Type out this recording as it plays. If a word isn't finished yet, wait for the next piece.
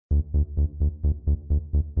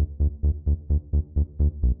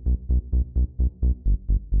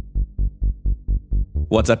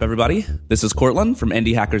What's up, everybody? This is Cortland from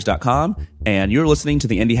IndieHackers.com, and you're listening to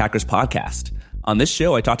the Indie Hackers Podcast. On this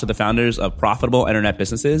show, I talk to the founders of profitable internet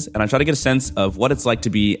businesses, and I try to get a sense of what it's like to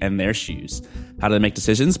be in their shoes. How do they make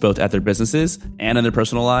decisions, both at their businesses and in their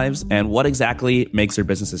personal lives, and what exactly makes their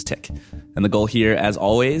businesses tick? And the goal here, as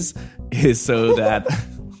always, is so that...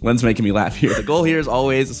 Len's making me laugh here. The goal here is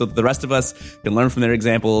always so that the rest of us can learn from their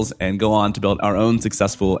examples and go on to build our own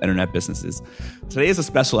successful internet businesses. Today is a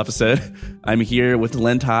special episode. I'm here with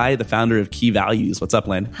Len Tai, the founder of Key Values. What's up,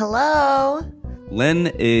 Len? Hello.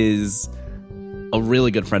 Len is a really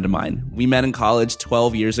good friend of mine. We met in college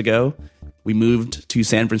 12 years ago. We moved to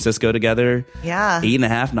San Francisco together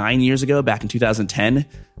 8.5, 9 years ago, back in 2010.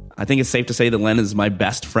 I think it's safe to say that Len is my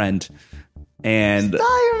best friend. And Stop,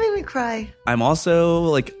 you're making me cry. I'm also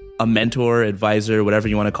like a mentor, advisor, whatever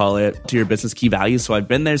you want to call it, to your business Key Values. So I've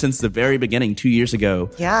been there since the very beginning, 2 years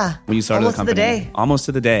ago. Yeah. When you started the company. Almost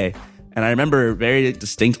to the day. Almost to the day. And I remember very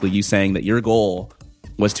distinctly you saying that your goal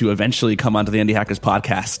was to eventually come onto the Indie Hackers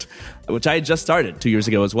podcast, which I had just started 2 years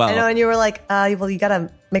ago as well. I know, and you were like, well, you got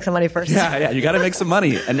to make some money first. Yeah, you got to make some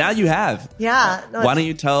money. And now you have. Yeah. No, Why don't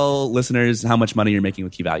you tell listeners how much money you're making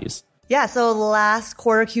with Key Values? Yeah, so last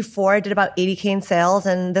quarter, Q4, I did about 80K in sales,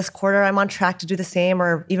 and this quarter I'm on track to do the same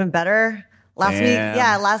or even better. Last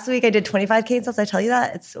week I did 25K in sales. Did I tell you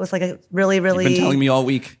that? It was like a really You've been telling me all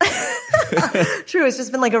week. True, it's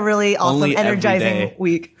just been like a really awesome, energizing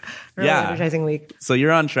week. Energizing week. So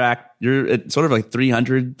you're on track. You're at sort of like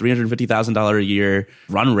 $350,000 a year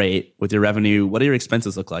run rate with your revenue. What do your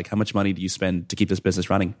expenses look like? How much money do you spend to keep this business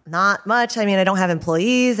running? Not much. I mean, I don't have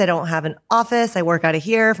employees. I don't have an office. I work out of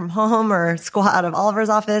here from home or school out of Oliver's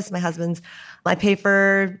office. My husband's. I pay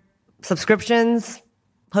for subscriptions,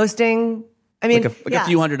 hosting. I mean, like a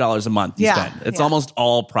few $100s a month you spend. It's almost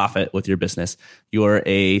all profit with your business. You're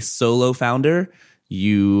a solo founder.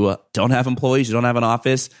 You don't have employees. You don't have an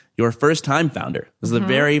office. You're a first-time founder. This is the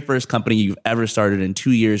very first company you've ever started. In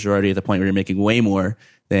 2 years, you're already at the point where you're making way more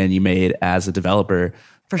than you made as a developer.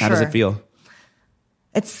 How does it feel?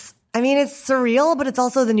 It's surreal, but it's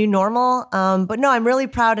also the new normal. But no, I'm really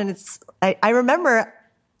proud. And I remember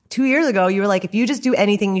 2 years ago, you were like, if you just do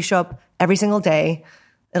anything, you show up every single day,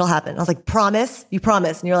 it'll happen. I was like, promise? You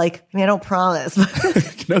promise. And you're like, I don't promise.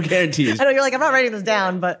 No guarantees. I know, you're like, I'm not writing this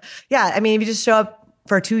down. But yeah, if you just show up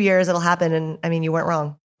for 2 years, it'll happen. And you weren't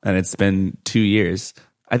wrong. And it's been 2 years.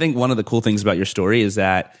 I think one of the cool things about your story is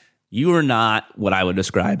that you are not what I would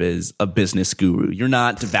describe as a business guru. You're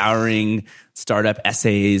not devouring startup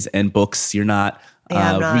essays and books. You're not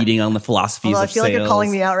reading on the philosophies of sales. I feel like you're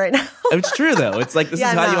calling me out right now. It's true, though. It's like, this is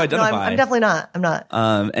how you identify. No, I'm definitely not. I'm not.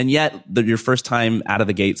 And yet, your first time out of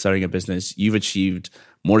the gate starting a business, you've achieved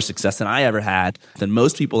more success than I ever had, than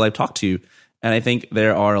most people I've talked to. And I think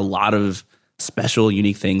there are a lot of special,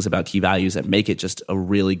 unique things about Key Values that make it just a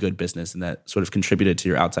really good business and that sort of contributed to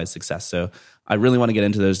your outside success. So I really want to get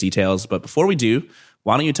into those details. But before we do,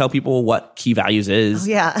 why don't you tell people what Key Values is,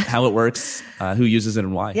 how it works, who uses it,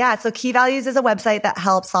 and why? Yeah, so Key Values is a website that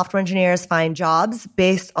helps software engineers find jobs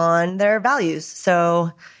based on their values.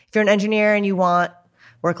 So if you're an engineer and you want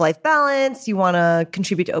work-life balance, you want to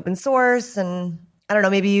contribute to open source, and I don't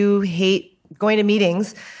know, maybe you hate going to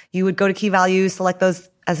meetings, you would go to Key Values, select those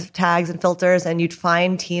as tags and filters, and you'd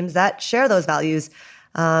find teams that share those values.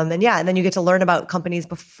 And then you get to learn about companies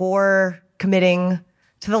before committing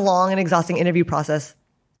to the long and exhausting interview process.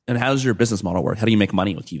 And how does your business model work? How do you make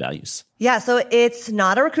money with Key Values? Yeah, so it's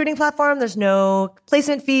not a recruiting platform. There's no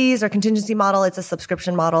placement fees or contingency model. It's a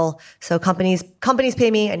subscription model. So companies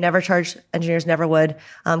pay me. I never charge engineers, never would.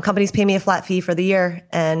 Companies pay me a flat fee for the year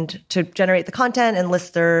and to generate the content and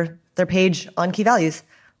list their page on Key Values.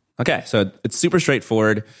 Okay, so it's super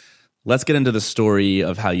straightforward. Let's get into the story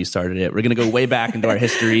of how you started it. We're going to go way back into our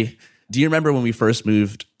history. Do you remember when we first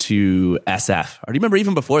moved to SF? Or do you remember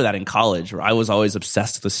even before that in college, where I was always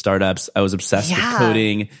obsessed with startups? I was obsessed with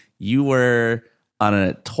coding. You were on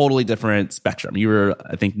a totally different spectrum. You were,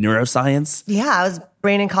 I think, neuroscience. Yeah, I was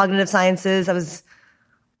brain and cognitive sciences.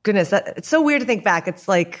 It's so weird to think back. It's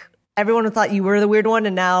like everyone thought you were the weird one,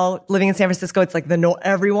 and now living in San Francisco, it's like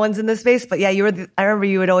everyone's in this space. But yeah, I remember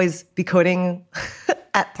you would always be coding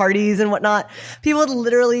at parties and whatnot. People would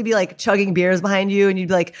literally be like chugging beers behind you, and you'd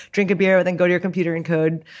be like drink a beer and then go to your computer and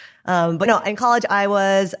code. But no, in college, I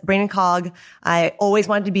was brain and cog. I always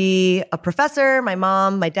wanted to be a professor. My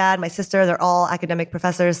mom, my dad, my sister, they're all academic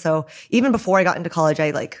professors. So even before I got into college,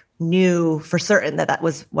 I knew for certain that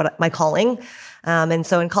was what my calling. And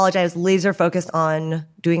so in college, I was laser focused on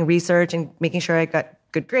doing research and making sure I got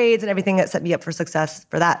good grades and everything that set me up for success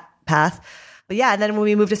for that path. But yeah, and then when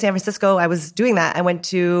we moved to San Francisco, I was doing that. I went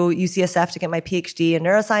to UCSF to get my PhD in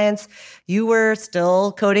neuroscience. You were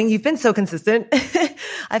still coding. You've been so consistent.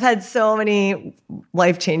 I've had so many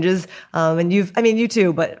life changes. And you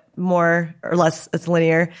too, but more or less it's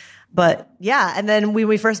linear. But yeah, and then when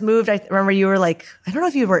we first moved, I remember you were like, I don't know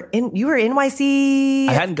if you were in YC.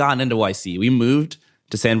 I hadn't gotten into YC. We moved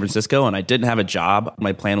to San Francisco and I didn't have a job.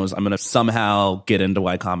 My plan was I'm going to somehow get into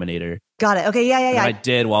Y Combinator. Got it. Okay. Yeah. And I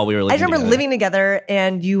did while we were living I remember together. living together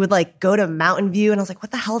and you would like go to Mountain View and I was like,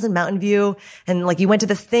 what the hell's in Mountain View? And like you went to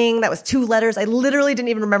this thing that was 2 letters. I literally didn't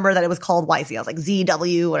even remember that it was called YC. I was like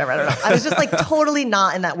ZW, whatever. I don't know. I was just like totally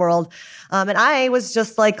not in that world. And I was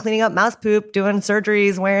just like cleaning up mouse poop, doing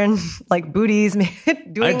surgeries, wearing like booties,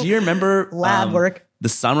 doing do you remember lab work? The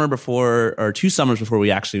summer before, or 2 summers before we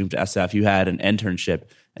actually moved to SF, you had an internship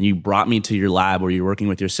and you brought me to your lab where you're working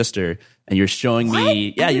with your sister and you're showing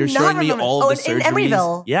me, you're showing me all of the surgeries. In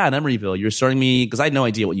Emeryville. Yeah, in Emeryville. You're showing me, because I had no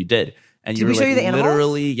idea what you did. And Did we show you the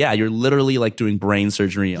animals? You're literally like doing brain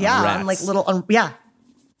surgery on rats. On like little, I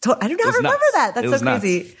do not remember nuts. that. That's so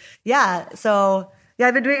crazy. Nuts. Yeah. So yeah,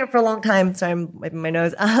 I've been doing it for a long time. Sorry, I'm wiping my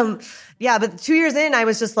nose. But 2 years in, I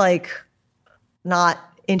was just like not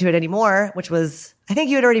into it anymore, which was, I think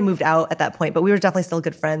you had already moved out at that point, but we were definitely still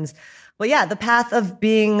good friends. But yeah, the path of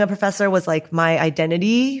being a professor was like my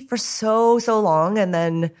identity for so long. And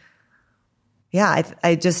then,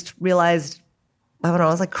 I just realized, I don't know,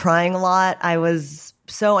 I was like crying a lot. I was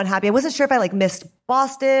so unhappy. I wasn't sure if I like missed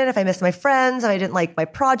Boston, if I missed my friends, if I didn't like my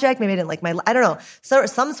project, maybe I didn't like I don't know. So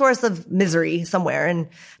some source of misery somewhere. And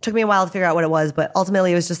it took me a while to figure out what it was. But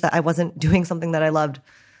ultimately it was just that I wasn't doing something that I loved.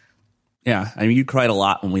 Yeah. I mean, you cried a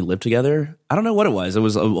lot when we lived together. I don't know what it was. It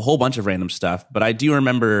was a whole bunch of random stuff. But I do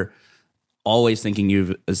remember always thinking of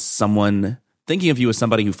you as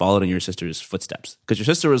somebody who followed in your sister's footsteps. Because your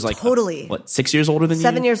sister was like, totally. 6 years older than you?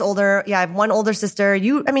 7 years older. Yeah, I have one older sister.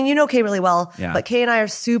 You know Kay really well. Yeah. But Kay and I are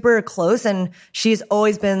super close and she's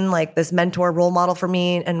always been like this mentor role model for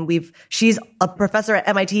me. And she's a professor at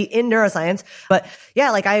MIT in neuroscience. But yeah,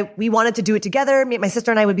 like we wanted to do it together. My sister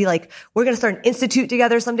and I would be like, we're going to start an institute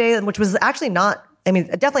together someday, which was actually not,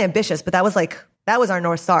 definitely ambitious, but that was our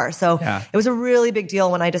North Star. So It was a really big deal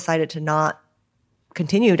when I decided to not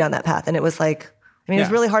continue down that path. And it was like, it was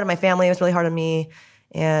really hard on my family. It was really hard on me.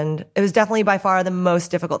 And it was definitely by far the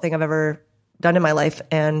most difficult thing I've ever done in my life.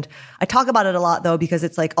 And I talk about it a lot though, because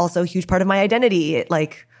it's like also a huge part of my identity. It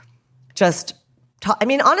like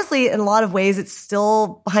honestly, in a lot of ways, it's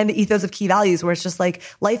still behind the ethos of Key Values where it's just like,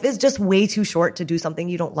 life is just way too short to do something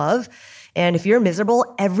you don't love. And if you're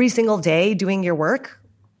miserable every single day doing your work,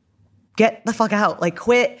 get the fuck out, like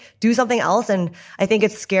quit, do something else. And I think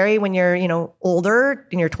it's scary when you're, older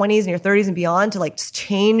in your 20s and your 30s and beyond to like just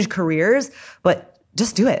change careers, but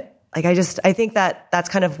just do it. Like, I think that's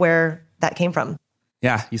kind of where that came from.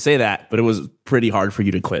 Yeah, you say that, but it was pretty hard for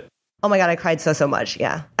you to quit. Oh my God, I cried so much.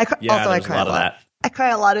 Yeah. I cry a lot. I cry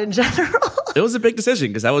a lot in general. It was a big decision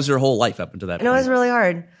because that was your whole life up until that point. And it was really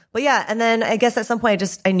hard. But yeah, and then I guess at some point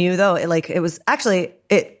I knew though,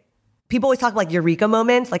 people always talk about like eureka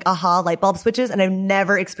moments, like aha, light bulb switches, and I've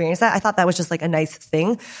never experienced that. I thought that was just like a nice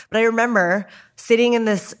thing. But I remember sitting in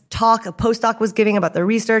this talk a postdoc was giving about the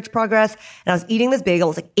research progress, and I was eating this bagel. It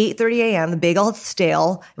was like 8:30 a.m. The bagel was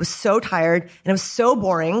stale. I was so tired, and it was so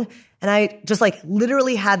boring. And I just like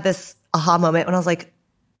literally had this aha moment when I was like,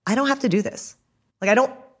 I don't have to do this.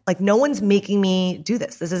 No one's making me do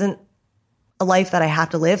this. This isn't a life that I have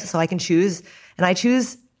to live, so I can choose, and I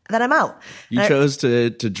choose that I'm out. You chose to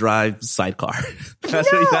drive sidecar. No,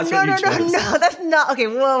 that's not. Okay,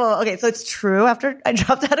 whoa. Okay, so it's true. After I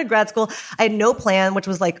dropped out of grad school, I had no plan, which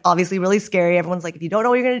was like obviously really scary. Everyone's like, if you don't know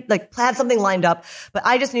what you're going to like, have something lined up. But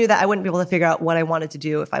I just knew that I wouldn't be able to figure out what I wanted to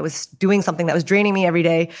do if I was doing something that was draining me every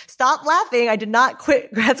day. Stop laughing. I did not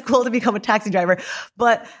quit grad school to become a taxi driver.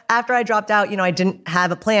 But after I dropped out, I didn't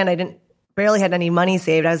have a plan. Barely had any money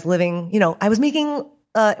saved. I was living, I was making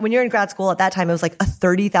when you're in grad school at that time, it was like a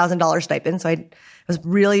 $30,000 stipend. So I was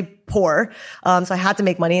really poor. So I had to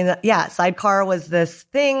make money. And Sidecar was this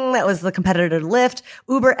thing that was the competitor to Lyft.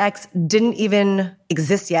 UberX didn't even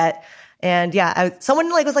exist yet. And someone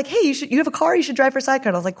was like, hey, you have a car, you should drive for Sidecar.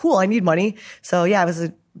 And I was like, cool, I need money. So I was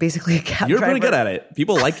basically a cab driver. You're pretty good at it.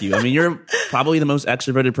 People like you. You're probably the most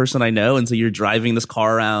extroverted person I know. And so you're driving this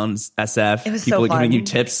car around SF. It was People so are fun. giving you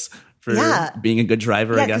tips for being a good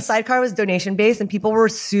driver, I guess. Because Sidecar was donation based and people were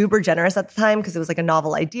super generous at the time because it was like a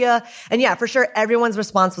novel idea. And for sure, everyone's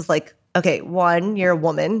response was like, okay, 1, you're a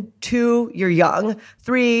woman. 2, you're young.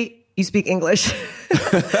 3, you speak English.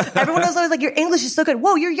 Everyone was always like, your English is so good.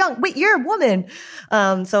 Whoa, you're young. Wait, you're a woman.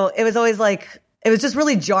 So it was always like, it was just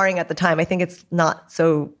really jarring at the time. I think it's not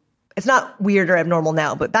so It's not weird or abnormal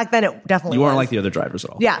now, but back then it definitely You weren't was. like the other drivers at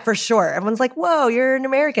all. Yeah, for sure. Everyone's like, whoa, you're an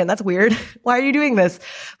American. That's weird. Why are you doing this?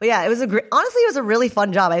 But yeah, honestly, it was a really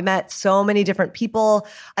fun job. I met so many different people.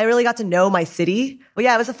 I really got to know my city. But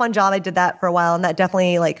yeah, it was a fun job. I did that for a while, and that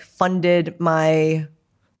definitely like funded my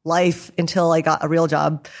life until I got a real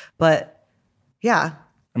job. But yeah.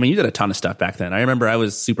 I mean, you did a ton of stuff back then. I remember I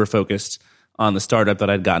was super focused on the startup that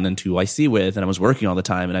I'd gotten into YC with, and I was working all the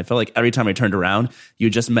time. And I felt like every time I turned around, you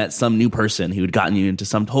just met some new person who had gotten you into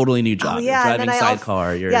some totally new job. Oh, yeah. You're driving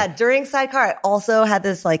Sidecar. During Sidecar, I also had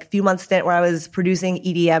this like few month stint where I was producing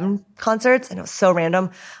EDM concerts, and it was so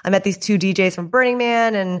random. I met these two DJs from Burning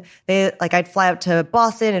Man, and I'd fly out to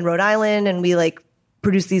Boston and Rhode Island, and we like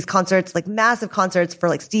produced these concerts, like massive concerts for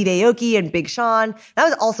like Steve Aoki and Big Sean. That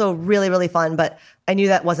was also really, really fun, but I knew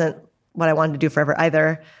that wasn't what I wanted to do forever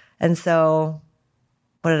either. And so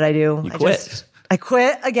what did I do? You quit. I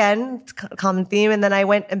quit again, common theme. And then I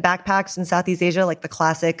went and backpacked in Southeast Asia, like the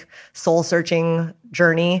classic soul searching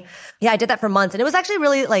journey. Yeah, I did that for months. And it was actually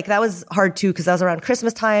really like, that was hard too, because that was around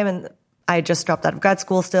Christmas time and I just dropped out of grad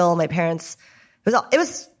school still. My parents, it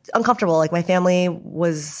was uncomfortable. Like my family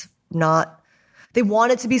was not, they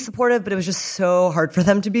wanted to be supportive, but it was just so hard for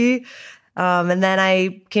them to be. And then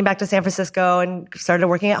I came back to San Francisco and started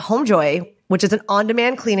working at HomeJoy, which is an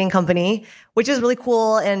on-demand cleaning company, which is really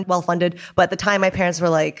cool and well-funded. But at the time, my parents were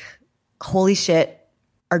like, holy shit,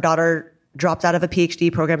 our daughter dropped out of a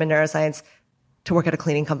PhD program in neuroscience to work at a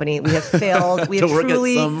cleaning company. We have failed. We have to work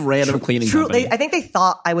at some random cleaning company. I think they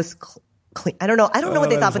thought I was clean. I don't know what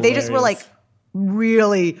they thought, but they just were like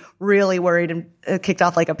really, really worried and it kicked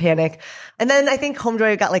off like a panic. And then I think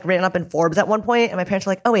HomeJoy got like written up in Forbes at one point, and my parents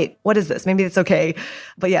were like, oh wait, what is this? Maybe it's okay.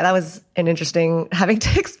 But yeah, that was an interesting having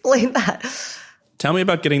to explain that. Tell me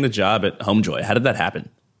about getting the job at HomeJoy. How did that happen?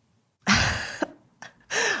 I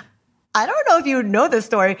don't know if you know this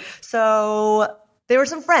story. So there were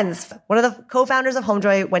some friends. One of the co-founders of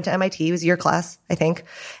HomeJoy went to MIT. It was your class, I think.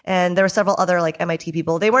 And there were several other like MIT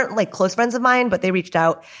people. They weren't like close friends of mine, but they reached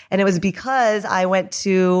out. And it was because I went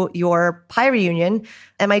to your Pi reunion.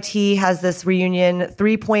 MIT has this reunion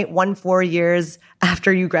 3.14 years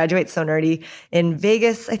after you graduate, so nerdy, in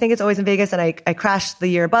Vegas. I think it's always in Vegas. And I crashed the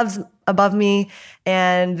year above me.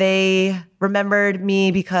 And they remembered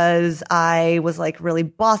me because I was like really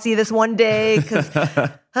bossy this one day. Because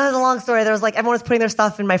that was a long story. There was like, everyone was putting their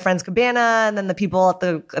stuff in my friend's cabana. And then the people at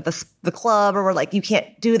the club were like, you can't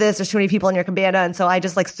do this. There's too many people in your cabana. And so I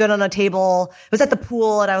just like stood on a table. It was at the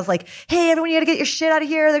pool. And I was like, hey, everyone, you got to get your shit out of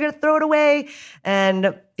here. They're going to throw it away.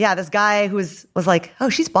 And yeah, this guy who was like, oh,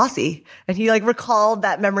 she's bossy. And he like recalled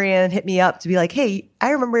that memory and hit me up to be like, hey,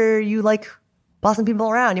 I remember you like bossing people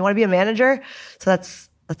around. You want to be a manager? So that's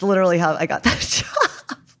literally how I got that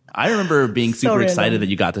job. I remember being super excited that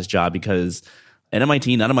you got this job because at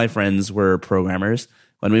MIT, none of my friends were programmers.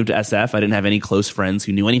 When I moved to SF, I didn't have any close friends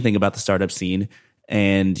who knew anything about the startup scene.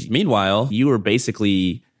 And meanwhile, you were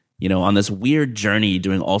basically, on this weird journey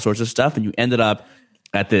doing all sorts of stuff, and you ended up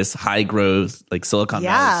at this high growth, like Silicon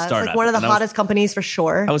Valley startup. It's like one of the hottest companies for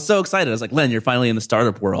sure. I was so excited. I was like, Len, you're finally in the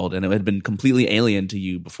startup world. And it had been completely alien to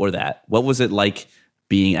you before that. What was it like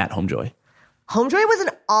being at HomeJoy? HomeJoy was an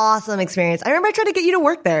awesome experience. I remember I tried to get you to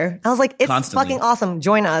work there. I was like, it's Constantly. Fucking awesome.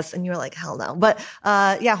 Join us. And you were like, hell no. But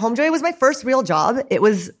yeah, HomeJoy was my first real job. I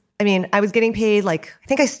was getting paid I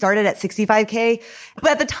think I started at $65K,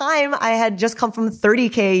 but at the time I had just come from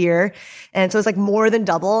 $30K a year. And so it was like more than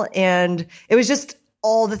double. And it was just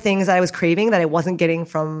all the things that I was craving that I wasn't getting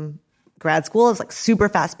from grad school. It was like super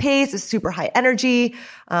fast paced. It was super high energy.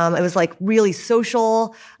 It was like really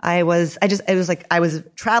social. I was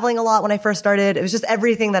traveling a lot when I first started. It was just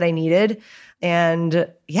everything that I needed.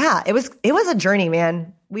 And yeah, it was a journey,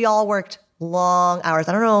 man. We all worked long hours.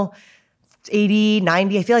 I don't know, 80,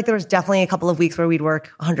 90. I feel like there was definitely a couple of weeks where we'd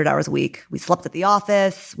work 100 hours a week. We slept at the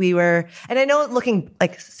office. And I know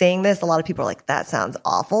saying this, a lot of people are like, that sounds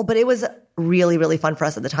awful, but it was really, really fun for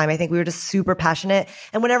us at the time. I think we were just super passionate.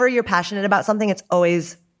 And whenever you're passionate about something,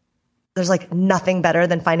 there's like nothing better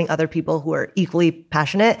than finding other people who are equally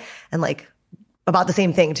passionate and like about the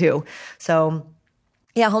same thing too. So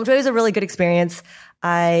yeah, HomeJoy was a really good experience.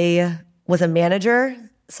 I was a manager.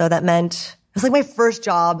 So that meant it was like my first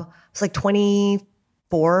job. It was like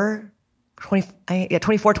 24,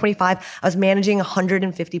 25. I was managing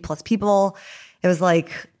 150 plus people. It was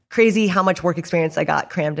like crazy how much work experience I got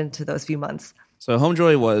crammed into those few months. So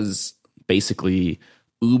HomeJoy was basically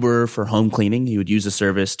Uber for home cleaning. You would use the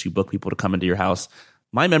service to book people to come into your house.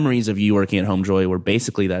 My memories of you working at HomeJoy were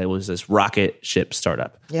basically that it was this rocket ship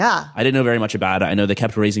startup. Yeah. I didn't know very much about it. I know they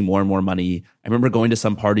kept raising more and more money. I remember going to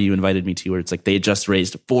some party you invited me to where it's like they had just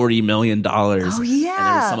raised $40 million. Oh, yeah. And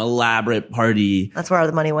there was some elaborate party. That's where all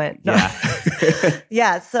the money went. No. Yeah.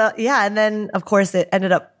 Yeah. So yeah. And then of course it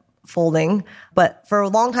ended up folding, but for a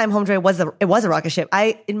long time, HomeJoy was a rocket ship.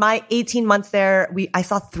 In my 18 months there, I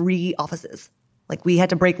saw 3 offices. Like we had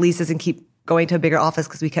to break leases and keep going to a bigger office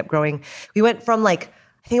because we kept growing. We went from I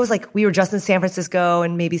think it was we were just in San Francisco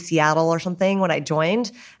and maybe Seattle or something when I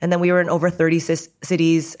joined. And then we were in over 30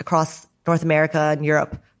 cities across North America and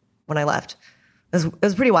Europe when I left. It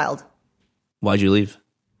was pretty wild. Why'd you leave?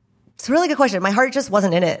 It's a really good question. My heart just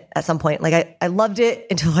wasn't in it at some point. I loved it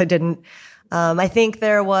until I didn't. I think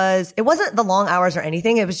it wasn't the long hours or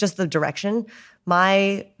anything. It was just the direction.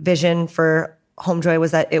 My vision for HomeJoy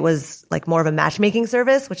was that it was more of a matchmaking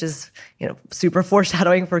service, which is, super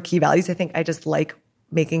foreshadowing for key values. I think I just like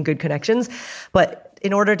making good connections. But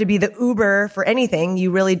in order to be the Uber for anything,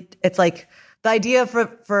 it's like the idea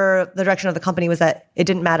for the direction of the company was that it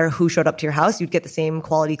didn't matter who showed up to your house, you'd get the same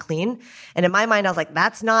quality clean. And in my mind, I was like,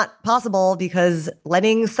 that's not possible because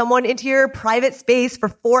letting someone into your private space for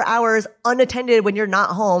 4 hours unattended when you're not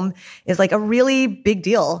home is a really big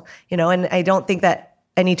deal, and I don't think that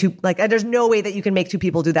there's no way that you can make 2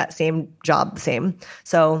 people do that same job the same.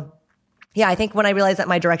 So yeah, I think when I realized that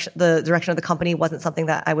the direction of the company wasn't something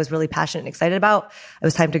that I was really passionate and excited about, it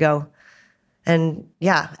was time to go. And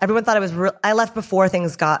yeah, everyone thought I left before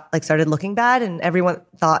things started looking bad, and everyone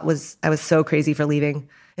thought I was so crazy for leaving.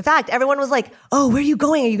 In fact, everyone was like, "Oh, where are you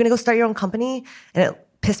going? Are you going to go start your own company?" And it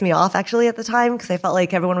pissed me off actually at the time because I felt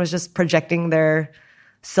like everyone was just projecting their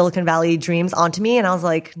Silicon Valley dreams onto me. And I was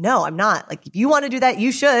like, no, I'm not. If you want to do that,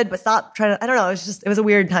 you should, but stop trying to, I don't know. It was a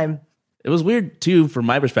weird time. It was weird too, from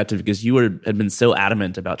my perspective, because you had been so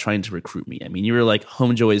adamant about trying to recruit me. I mean, you were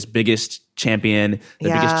HomeJoy's biggest champion, the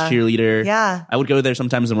biggest cheerleader. Yeah. I would go there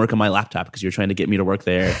sometimes and work on my laptop because you were trying to get me to work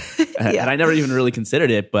there. And I never even really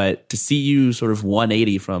considered it, but to see you sort of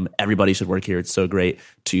 180 from everybody should work here, it's so great,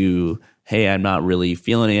 to hey, I'm not really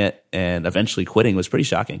feeling it, and eventually quitting was pretty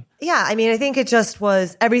shocking. Yeah. I mean, I think it just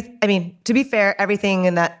was to be fair, everything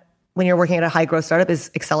in that when you're working at a high growth startup is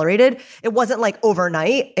accelerated. It wasn't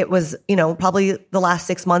overnight. It was, probably the last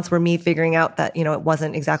 6 months were me figuring out that, it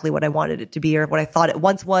wasn't exactly what I wanted it to be or what I thought it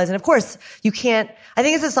once was. And of course, I think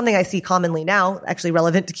this is something I see commonly now, actually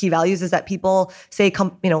relevant to key values, is that people say,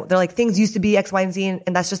 they're like, things used to be X, Y, and Z.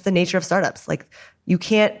 And that's just the nature of startups.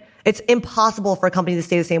 It's impossible for a company to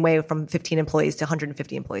stay the same way from 15 employees to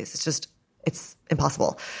 150 employees. It's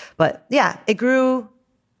impossible. But yeah,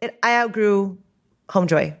 I outgrew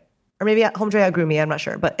HomeJoy. Or maybe HomeJoy outgrew me, I'm not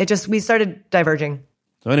sure. But we started diverging.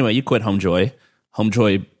 So anyway, you quit HomeJoy.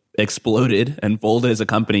 HomeJoy exploded and folded as a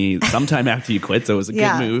company sometime after you quit, so it was a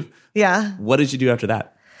good move. Yeah. What did you do after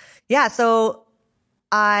that? Yeah, so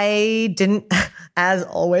I didn't, as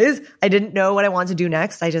always, I didn't know what I wanted to do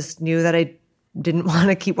next. I just knew that I didn't want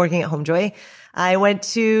to keep working at HomeJoy. I went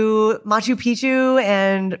to Machu Picchu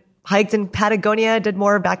and hiked in Patagonia, did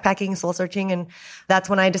more backpacking, soul searching. And that's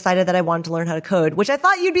when I decided that I wanted to learn how to code, which I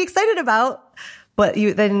thought you'd be excited about. But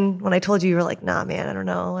then when I told you were like, nah, man, I don't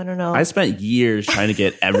know. I spent years trying to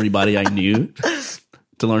get everybody I knew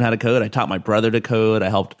to learn how to code. I taught my brother to code. I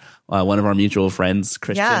helped one of our mutual friends,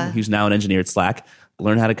 Christian, who's now an engineer at Slack,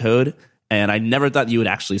 learn how to code. And I never thought you would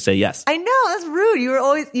actually say yes. I know, that's rude.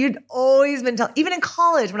 You'd always been telling, even in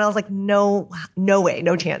college when I was like, no way,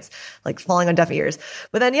 no chance, falling on deaf ears.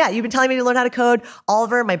 But then, yeah, you've been telling me to learn how to code.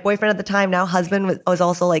 Oliver, my boyfriend at the time, now husband, was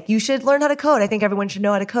also like, you should learn how to code. I think everyone should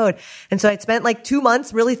know how to code. And so I spent 2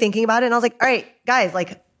 months really thinking about it. And I was like, all right, guys,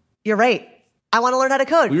 you're right. I want to learn how to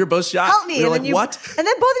code. We were both shocked. Help me. We were and like, what? And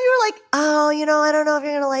then both of you were like, oh, I don't know if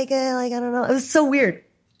you're going to like it. I don't know. It was so weird.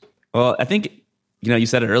 Well, I think, you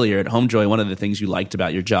said it earlier at HomeJoy, one of the things you liked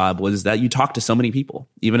about your job was that you talked to so many people.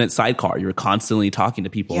 Even at Sidecar, you were constantly talking to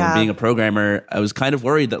people. Yeah. And being a programmer, I was kind of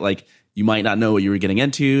worried that you might not know what you were getting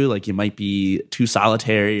into. You might be too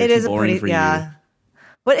solitary or too boring for you.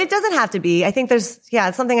 But it doesn't have to be. I think it's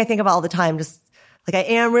something I think about all the time. Just I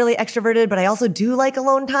am really extroverted, but I also do like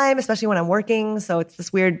alone time, especially when I'm working. So it's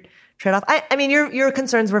this weird trade-off. I mean, your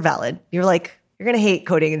concerns were valid. You're you're going to hate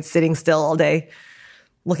coding and sitting still all day,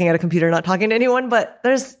 looking at a computer, not talking to anyone, but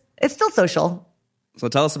it's still social. So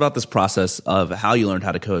tell us about this process of how you learned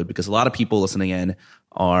how to code, because a lot of people listening in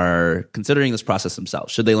are considering this process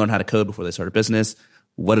themselves. Should they learn how to code before they start a business?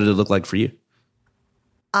 What did it look like for you?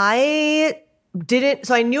 I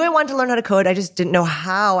knew I wanted to learn how to code. I just didn't know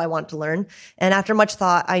how I wanted to learn. And after much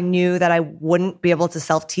thought, I knew that I wouldn't be able to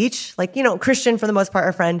self-teach. Christian, for the most part,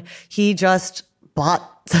 our friend, he just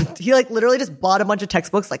he like literally just bought a bunch of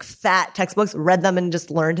textbooks, like fat textbooks, read them and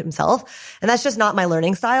just learned himself. And that's just not my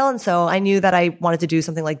learning style. And so I knew that I wanted to do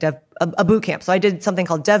something like a boot camp. So I did something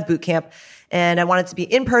called Dev Boot Camp, and I wanted to be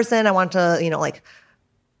in person. I wanted to, like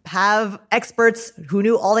have experts who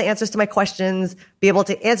knew all the answers to my questions, be able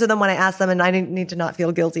to answer them when I asked them. And I didn't need to not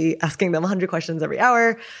feel guilty asking them 100 questions every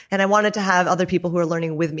hour. And I wanted to have other people who are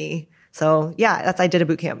learning with me. So yeah, I did a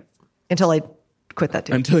boot camp until I quit that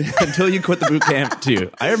too. Until you quit the boot camp too.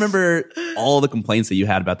 I remember all the complaints that you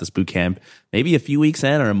had about this boot camp, maybe a few weeks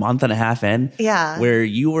in or a month and a half in. Yeah. Where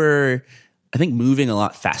you were, I think, moving a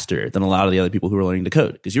lot faster than a lot of the other people who were learning to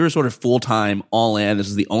code, because you were sort of full-time, all in. This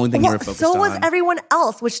was the only thing you were focused on. So was everyone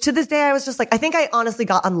else, which to this day I was just like, I think I honestly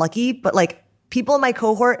got unlucky, but like people in my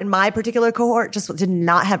cohort, in my particular cohort, just did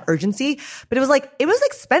not have urgency. But it was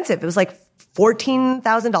expensive. It was like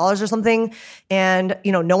 $14,000 or something. And,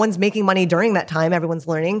 no one's making money during that time. Everyone's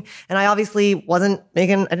learning. And I obviously I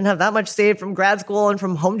didn't have that much saved from grad school and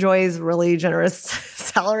from Homejoy's really generous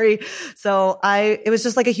salary. So it was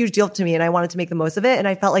just like a huge deal to me, and I wanted to make the most of it. And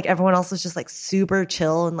I felt like everyone else was just like super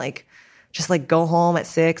chill and like, just like go home at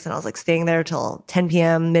 6. And I was like staying there till 10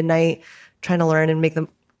 p.m., midnight, trying to learn and make them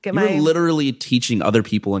get You were literally teaching other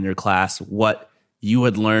people in your class what you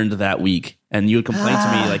had learned that week. And you would complain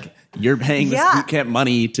to me like, you're paying this boot camp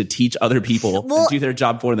money to teach other people and do their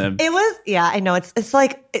job for them. It was, I know. It's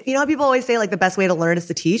like, how people always say like the best way to learn is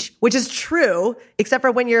to teach, which is true, except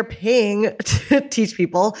for when you're paying to teach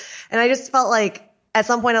people. And I just felt like at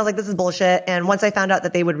some point I was like, this is bullshit. And once I found out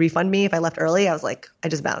that they would refund me if I left early, I was like, I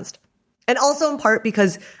just bounced. And also in part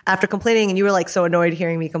because after complaining, and you were like so annoyed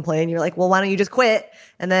hearing me complain, you're like, well, why don't you just quit?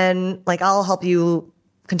 And then like, I'll help you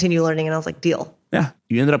continue learning. And I was like, deal. Yeah.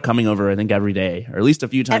 You ended up coming over, I think, every day, or at least a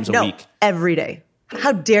few times a week. Every day.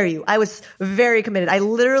 How dare you? I was very committed. I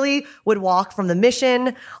literally would walk from the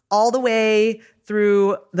Mission all the way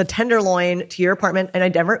through the Tenderloin to your apartment. And I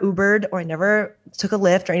never Ubered or I never took a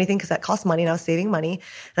Lyft or anything because that cost money and I was saving money.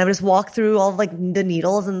 And I would just walk through all of like the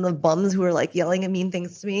needles and the bums who were like yelling at mean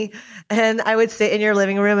things to me. And I would sit in your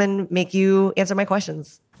living room and make you answer my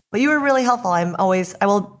questions. But you were really helpful. I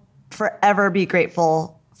will forever be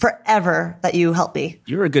grateful forever that you helped me.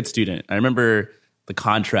 You were a good student. I remember the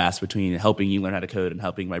contrast between helping you learn how to code and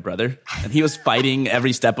helping my brother. And he was fighting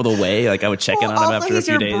every step of the way. Like I would check in on him after a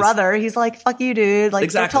few days. He's your brother. He's like, fuck you, dude. Like,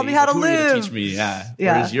 exactly. Tell me how to live. To teach me. Yeah.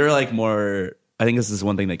 Whereas you're like more, I think this is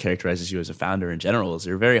one thing that characterizes you as a founder in general, is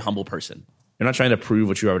you're a very humble person. You're not trying to prove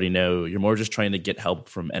what you already know. You're more just trying to get help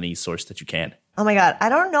from any source that you can. Oh my God. I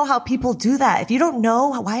don't know how people do that. If you don't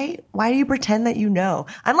know, why do you pretend that you know?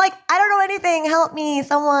 I'm like, I don't know anything. Help me.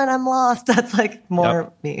 Someone, I'm lost. That's like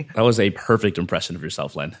more me. That was a perfect impression of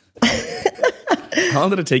yourself, Len. How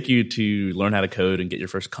long did it take you to learn how to code and get your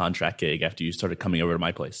first contract gig after you started coming over to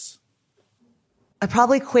my place? I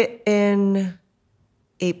probably quit in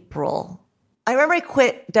April. I remember I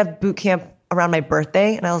quit Dev Boot Camp around my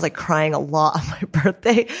birthday, and I was like crying a lot on my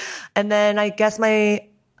birthday. And then I guess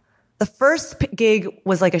the first gig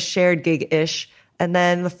was like a shared gig-ish. And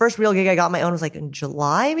then the first real gig I got on my own was like in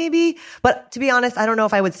July, maybe. But to be honest, I don't know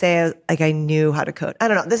if I would say like I knew how to code. I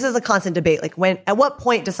don't know. This is a constant debate. Like at what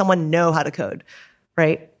point does someone know how to code?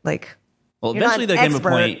 Right? Like, well, eventually there came a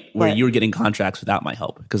point where you were getting contracts without my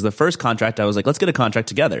help. Because the first contract, I was like, let's get a contract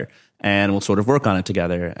together and we'll sort of work on it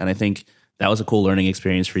together. And I think that was a cool learning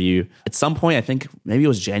experience for you. At some point, I think maybe it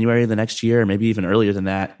was January of the next year, or maybe even earlier than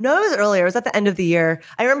that. No, it was earlier. It was at the end of the year.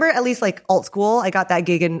 I remember at least like alt school, I got that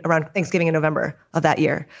gig in around Thanksgiving in November of that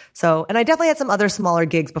year. So, and I definitely had some other smaller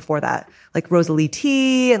gigs before that, like Rosalie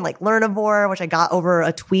T and like Learnivore, which I got over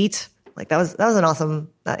a tweet. Like that was an awesome,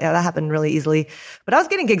 that happened really easily. But I was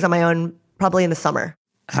getting gigs on my own probably in the summer.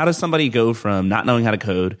 How does somebody go from not knowing how to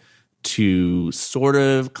code to sort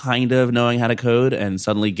of kind of knowing how to code and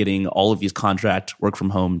suddenly getting all of these contract work from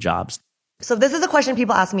home jobs? So this is a question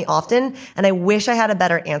people ask me often, and I wish I had a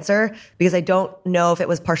better answer because I don't know if it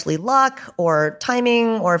was partially luck or timing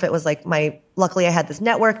or if it was like luckily I had this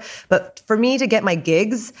network. But for me to get my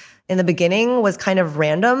gigs in the beginning was kind of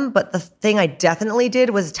random. But the thing I definitely did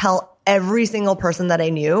was tell every single person that I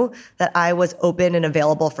knew that I was open and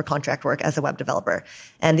available for contract work as a web developer.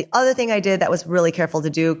 And the other thing I did that was really careful to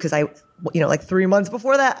do, because like 3 months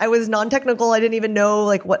before that, I was non-technical. I didn't even know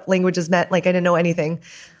like what languages meant. Like I didn't know anything.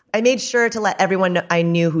 I made sure to let everyone I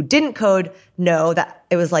knew who didn't code know that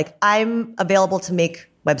it was like, I'm available to make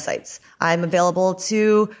websites. I'm available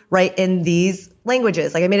to write in these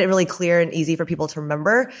languages. Like I made it really clear and easy for people to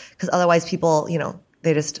remember, because otherwise people,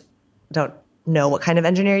 they just don't know what kind of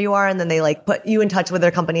engineer you are. And then they like put you in touch with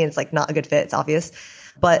their company and it's like not a good fit. It's obvious.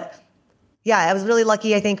 But yeah, I was really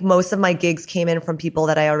lucky. I think most of my gigs came in from people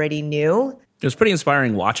that I already knew. It was pretty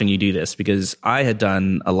inspiring watching you do this because I had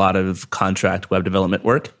done a lot of contract web development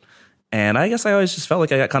work. And I guess I always just felt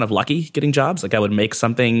like I got kind of lucky getting jobs. Like I would make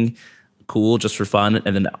something cool just for fun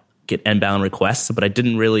and then get inbound requests, but I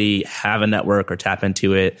didn't really have a network or tap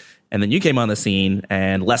into it. And then you came on the scene,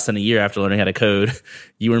 and less than a year after learning how to code,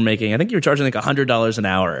 you were making, I think you were charging like $100 an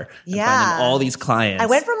hour. Yeah. And finding all these clients. I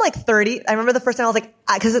went from like 30. I remember the first time I was like,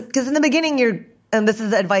 because in the beginning and this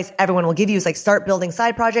is the advice everyone will give you, is like start building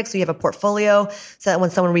side projects so you have a portfolio so that when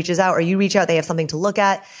someone reaches out or you reach out, they have something to look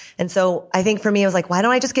at. And so I think for me, I was like, why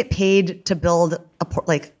don't I just get paid to build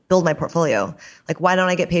my portfolio? Like, why don't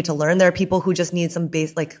I get paid to learn? There are people who just need some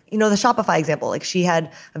base, like, the Shopify example. Like she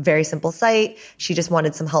had a very simple site. She just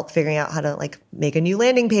wanted some help figuring out how to like make a new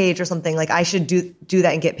landing page or something. Like I should do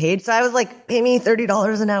that and get paid. So I was like, pay me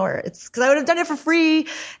 $30 an hour. It's because I would have done it for free.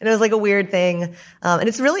 And it was like a weird thing. And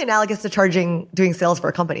it's really analogous to doing sales for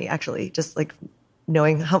a company, actually, just like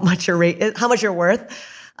knowing how much your rate is, how much you're worth.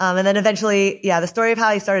 And then eventually, the story of how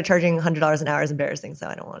I started charging $100 an hour is embarrassing. So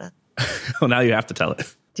I don't want to. Well, now you have to tell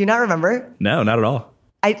it. Do you not remember? No, not at all.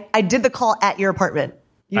 I did the call at your apartment.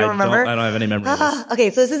 You don't remember? I don't have any memory of this. Okay,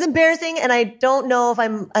 so this is embarrassing, and I don't know if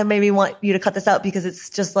I maybe want you to cut this out because it's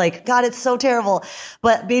just like, God, it's so terrible.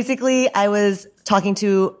 But basically, I was talking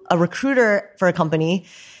to a recruiter for a company,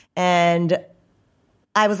 and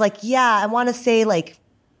I was like, I want to say like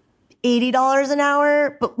 $80 an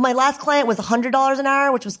hour, but my last client was $100 an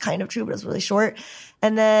hour, which was kind of true, but it was really short.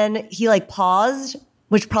 And then he like paused,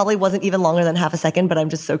 which probably wasn't even longer than half a second, but I'm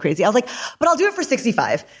just so crazy. I was like, but I'll do it for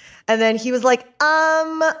 65. And then he was like,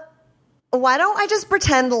 why don't I just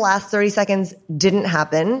pretend the last 30 seconds didn't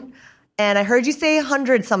happen? And I heard you say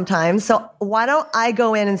 100 sometimes. So why don't I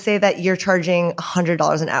go in and say that you're charging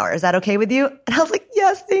 $100 an hour? Is that okay with you? And I was like,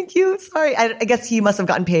 yes, thank you. Sorry. I guess he must have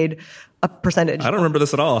gotten paid a percentage. I don't remember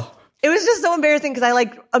this at all. It was just so embarrassing because I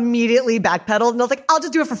like immediately backpedaled and I was like, I'll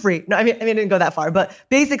just do it for free. No, I mean, I didn't go that far, but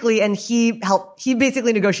basically, and he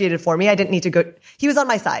basically negotiated for me. I didn't need to go. He was on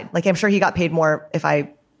my side. Like, I'm sure he got paid more if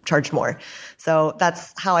I charged more. So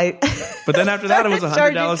that's how I. But then after that, it was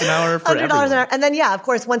 $100 an hour for everyone. $100 an hour. And then, of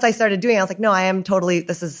course, once I started doing it, I was like, no, I am totally,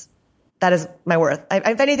 that is my worth.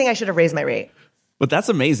 If anything, I should have raised my rate. But that's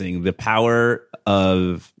amazing. The power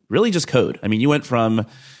of really just code. I mean, you went from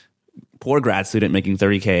poor grad student making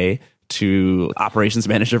 $30K to operations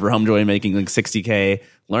manager for HomeJoy making like $60K,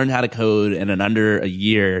 learn how to code, and in under a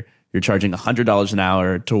year, you're charging $100 an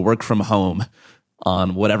hour to work from home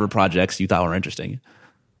on whatever projects you thought were interesting.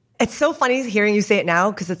 It's so funny hearing you say it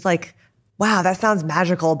now because it's like, wow, that sounds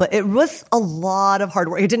magical, but it was a lot of hard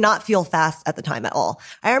work. It did not feel fast at the time at all.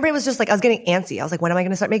 I remember it was just like, I was getting antsy. I was like, when am I going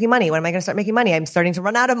to start making money? When am I going to start making money? I'm starting to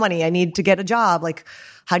run out of money. I need to get a job. Like,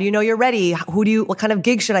 how do you know you're ready? What kind of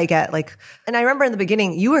gig should I get? Like, and I remember in the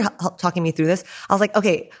beginning, you were talking me through this. I was like,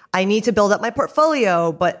 okay, I need to build up my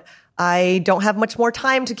portfolio, but I don't have much more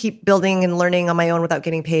time to keep building and learning on my own without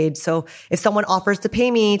getting paid. So if someone offers to pay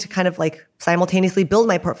me to kind of like simultaneously build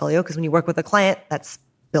my portfolio, because when you work with a client, that's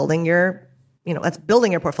building your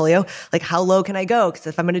portfolio. Like, how low can I go? Because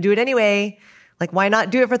if I'm going to do it anyway, like, why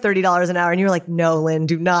not do it for $30 an hour? And you're like, no, Lynn,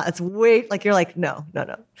 do not. It's like, you're like, no.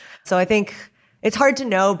 So I think it's hard to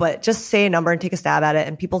know, but just say a number and take a stab at it.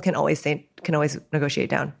 And people can always negotiate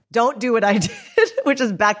down. Don't do what I did, which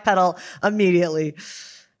is backpedal immediately.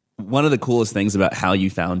 One of the coolest things about how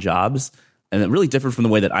you found jobs, and it really differed from the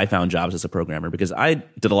way that I found jobs as a programmer, because I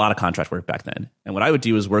did a lot of contract work back then. And what I would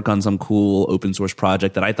do is work on some cool open source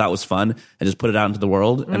project that I thought was fun and just put it out into the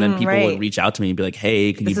world. And then people would reach out to me and be like,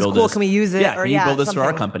 hey, can you build this? Can we use it? Yeah, can you build this for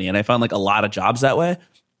our company? And I found like a lot of jobs that way.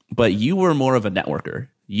 But you were more of a networker.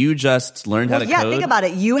 You just learned how to code. Yeah, think about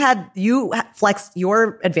it. You flexed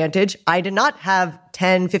your advantage. I did not have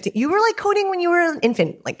 10, 15. You were like coding when you were an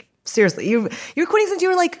infant. Like, seriously. You were coding since you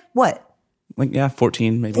were like, what? Like,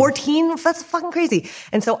 14 maybe. 14? That's fucking crazy.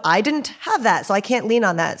 And so I didn't have that. So I can't lean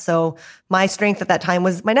on that. So my strength at that time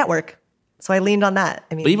was my network. So I leaned on that.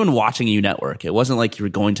 I mean, but even watching you network, it wasn't like you were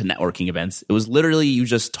going to networking events. It was literally you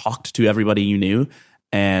just talked to everybody you knew.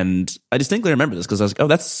 And I distinctly remember this because I was like, oh,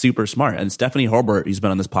 that's super smart. And Stephanie Holbert, who's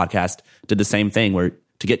been on this podcast, did the same thing where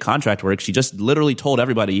to get contract work, she just literally told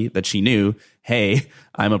everybody that she knew, hey,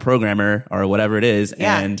 I'm a programmer or whatever it is.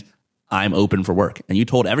 Yeah. And I'm open for work. And you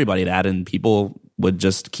told everybody that, and people would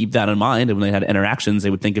just keep that in mind. And when they had interactions, they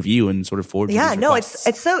would think of you and sort of forward. Yeah, no, it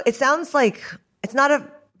sounds like it's not a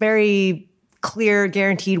very clear,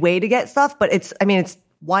 guaranteed way to get stuff, but it's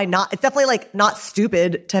why not? It's definitely like not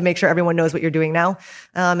stupid to make sure everyone knows what you're doing now,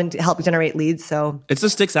 and to help generate leads. So it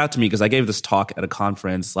just sticks out to me because I gave this talk at a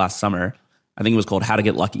conference last summer, I think it was called How to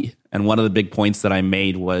Get Lucky. And one of the big points that I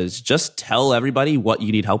made was just tell everybody what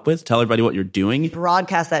you need help with. Tell everybody what you're doing.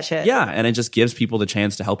 Broadcast that shit. Yeah. And it just gives people the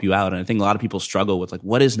chance to help you out. And I think a lot of people struggle with like,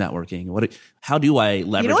 what is networking? How do I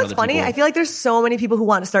leverage? You know what's funny? People? I feel like there's so many people who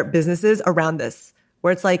want to start businesses around this,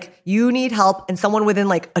 where it's like you need help and someone within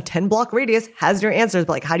like a 10-block radius has your answers,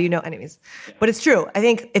 but like, how do you know enemies? But it's true. I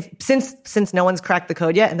think since no one's cracked the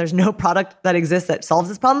code yet and there's no product that exists that solves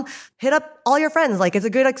this problem, hit up all your friends. Like it's a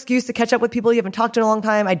good excuse to catch up with people you haven't talked to in a long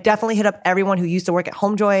time. I definitely hit up everyone who used to work at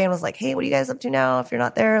HomeJoy and was like, hey, what are you guys up to now? If you're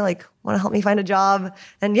not there, like want to help me find a job?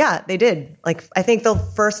 And yeah, they did. Like I think the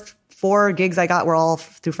first 4 gigs I got were all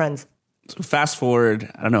through friends. So fast forward,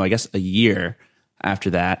 I don't know, I guess a year after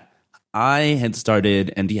that, I had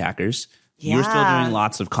started Indie Hackers. You were still doing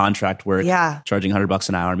lots of contract work, charging $100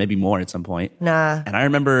 an hour, maybe more at some point. Nah. And I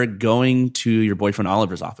remember going to your boyfriend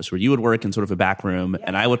Oliver's office where you would work in sort of a back room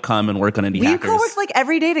and I would come and work on Indie Hackers. We co-worked like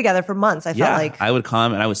every day together for months, I felt like. I would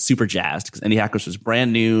come and I was super jazzed because Indie Hackers was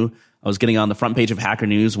brand new. I was getting on the front page of Hacker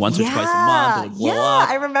News once or twice a month. It would blow up.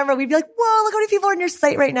 I remember we'd be like, whoa, look how many people are on your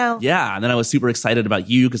site right now. Yeah. And then I was super excited about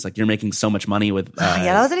you because like you're making so much money with... yeah,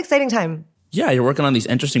 that was an exciting time. Yeah, you're working on these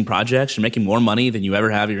interesting projects. You're making more money than you ever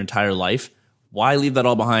have your entire life. Why leave that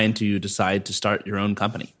all behind to decide to start your own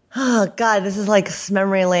company? Oh, God, this is like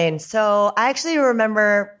memory lane. So I actually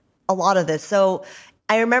remember a lot of this. So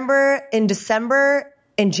I remember in December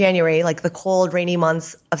and January, like the cold, rainy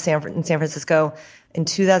months of San Francisco in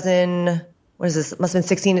 2000, what is this? It must have been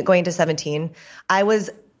 16 going to 17. I was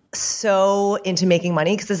so into making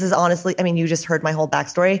money because this is honestly, I mean, you just heard my whole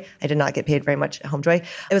backstory. I did not get paid very much at HomeJoy.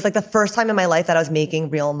 It was like the first time in my life that I was making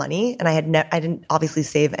real money, and I didn't obviously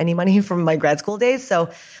save any money from my grad school days. So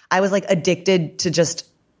I was like addicted to just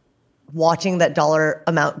watching that dollar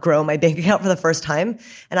amount grow my bank account for the first time.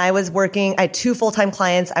 And I had 2 full-time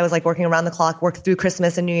clients. I was like working around the clock, worked through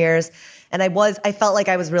Christmas and New Year's. And I felt like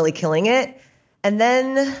I was really killing it. And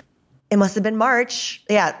then it must have been March.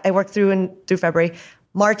 Yeah, I worked through February.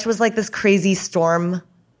 March was like this crazy storm.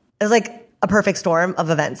 It was like a perfect storm of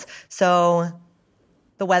events. So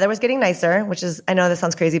the weather was getting nicer, which is, I know this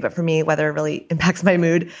sounds crazy, but for me, weather really impacts my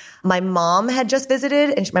mood. My mom had just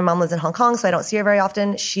visited, and my mom lives in Hong Kong, so I don't see her very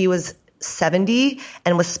often. She was 70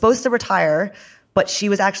 and was supposed to retire, but she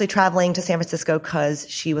was actually traveling to San Francisco because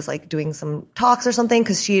she was like doing some talks or something,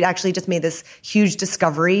 because she had actually just made this huge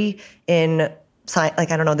discovery in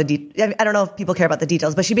like, I don't know if people care about the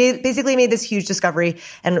details, but she basically made this huge discovery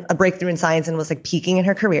and a breakthrough in science and was like peaking in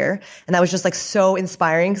her career. And that was just like so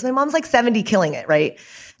inspiring because my mom's like 70 killing it, right?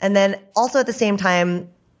 And then also at the same time,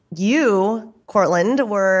 you, Cortland,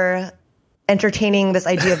 were entertaining this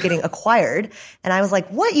idea of getting acquired. And I was like,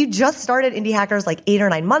 what? You just started Indie Hackers like 8 or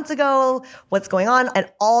 9 months ago. What's going on?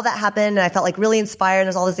 And all that happened. And I felt like really inspired.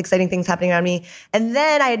 There's all these exciting things happening around me. And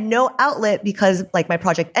then I had no outlet because like my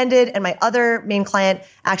project ended and my other main client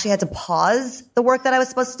actually had to pause the work that I was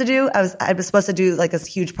supposed to do. I was supposed to do like this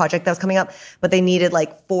huge project that was coming up, but they needed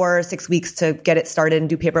like 4 or 6 weeks to get it started and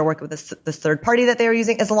do paperwork with this third party that they were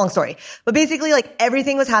using. It's a long story, but basically like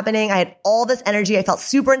everything was happening. I had all this energy. I felt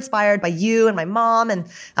super inspired by you and my mom, and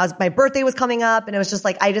my birthday was coming up, and it was just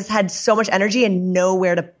like I just had so much energy and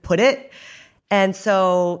nowhere to put it. And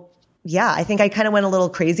so yeah, I think I kind of went a little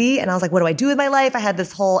crazy, and I was like, what do I do with my life? I had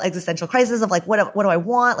this whole existential crisis of like, what do I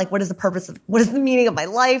want? Like, what is the purpose of, what is the meaning of my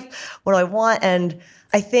life? What do I want? And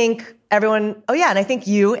I think and I think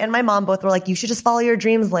you and my mom both were like, you should just follow your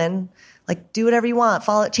dreams, Lynn. Like, do whatever you want.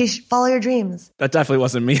 Follow your dreams. That definitely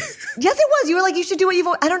wasn't me. Yes, it was. You were like, you should do what you've,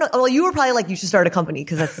 I don't know. Well, you were probably like, you should start a company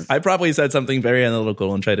because that's. I probably said something very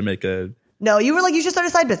analytical and tried to make a. No, you were like, you should start a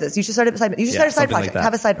side business. You should start a side project.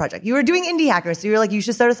 Have a side project. You were doing Indie Hackers. So you were like, you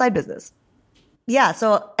should start a side business. Yeah.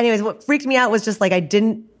 So anyways, what freaked me out was just like, I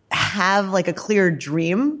didn't have like a clear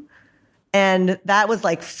dream. And that was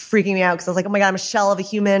like freaking me out because I was like, oh my God, I'm a shell of a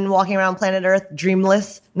human walking around planet Earth,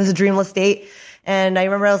 dreamless. In this dreamless state. And I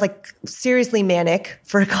remember I was like seriously manic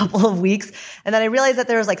for a couple of weeks. And then I realized that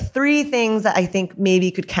there was like 3 things that I think maybe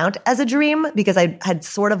could count as a dream because I had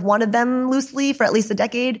sort of wanted them loosely for at least a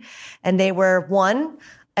decade. And they were 1,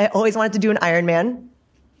 I always wanted to do an Ironman.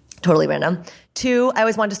 Totally random. 2, I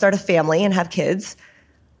always wanted to start a family and have kids.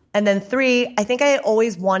 And then 3, I think I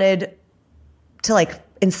always wanted to like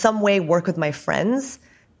in some way work with my friends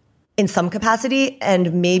in some capacity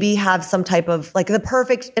and maybe have some type of like in a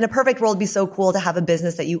perfect world, it'd be so cool to have a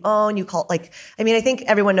business that you own. You call like, I mean, I think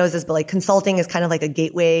everyone knows this, but like consulting is kind of like a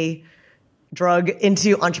gateway drug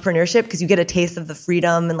into entrepreneurship because you get a taste of the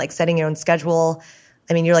freedom and like setting your own schedule.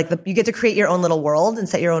 I mean, you're like you get to create your own little world and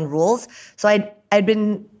set your own rules. So I'd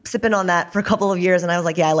been sipping on that for a couple of years and I was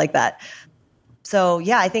like, yeah, I like that. So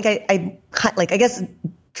yeah, I think I guess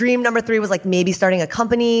dream number 3 was like maybe starting a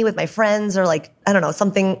company with my friends or like, I don't know,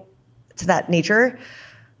 something to that nature.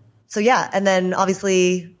 So yeah. And then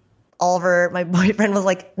obviously Oliver, my boyfriend, was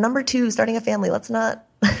like, number 2, starting a family. Let's not,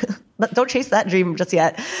 don't chase that dream just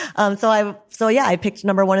yet. So I picked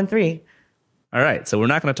number 1 and 3. All right. So we're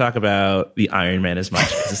not going to talk about the Ironman as much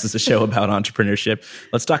because this is a show about entrepreneurship.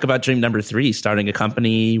 Let's talk about dream number 3, starting a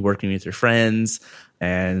company, working with your friends,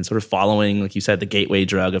 and sort of following, like you said, the gateway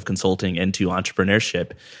drug of consulting into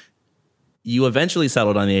entrepreneurship. You eventually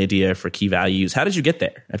settled on the idea for Key Values. How did you get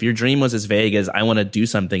there? If your dream was as vague as I want to do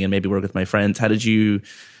something and maybe work with my friends, how did you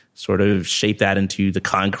sort of shape that into the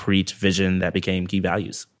concrete vision that became Key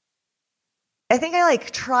Values? I think I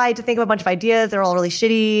like tried to think of a bunch of ideas. They were all really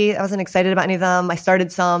shitty. I wasn't excited about any of them. I started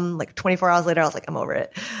some, like 24 hours later, I was like, I'm over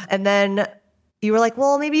it. And then you were like,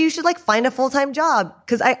 well, maybe you should like find a full-time job.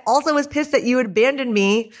 Cause I also was pissed that you had abandoned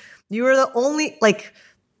me. You were the only, like,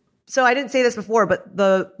 so I didn't say this before, but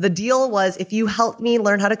the deal was if you helped me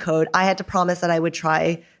learn how to code, I had to promise that I would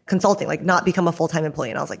try consulting, like not become a full-time employee.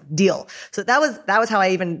 And I was like, deal. So that was how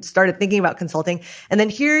I even started thinking about consulting. And then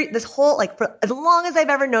here, this whole, like, for as long as I've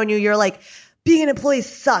ever known you, you're like, being an employee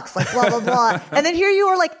sucks, like blah, blah, blah. And then here you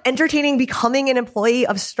are like entertaining becoming an employee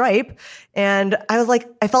of Stripe. And I was like,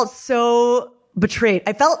 I felt so betrayed.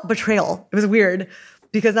 I felt betrayal. It was weird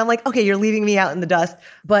because I'm like, okay, you're leaving me out in the dust.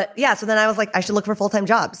 But yeah, so then I was like, I should look for full-time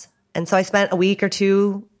jobs. And so I spent a week or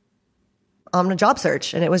 2 on a job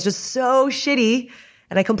search and it was just so shitty.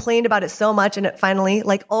 And I complained about it so much. And it finally,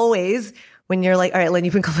 like always, when you're like, all right, Lynn,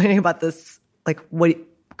 you've been complaining about this, like what,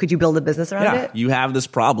 could you build a business around it? You have this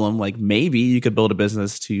problem. Like maybe you could build a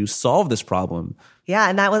business to solve this problem. Yeah.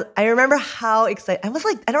 And I remember how excited, I was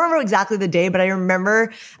like, I don't remember exactly the day, but I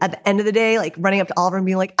remember at the end of the day, like running up to Oliver and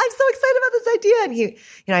being like, I'm so excited about this idea. And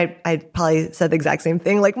he, I probably said the exact same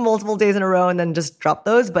thing like multiple days in a row and then just dropped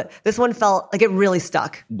those. But this one felt like it really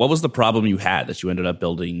stuck. What was the problem you had that you ended up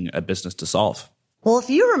building a business to solve? Well,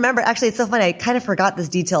 if you remember, actually, it's so funny. I kind of forgot this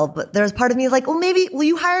detail, but there's part of me like, well, maybe will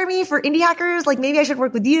you hire me for Indie Hackers? Like maybe I should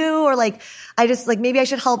work with you, or like I just like maybe I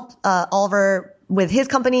should help Oliver with his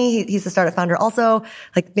company. He's the startup founder also.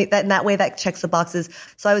 Like that in that way, that checks the boxes.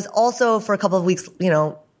 So I was also for a couple of weeks,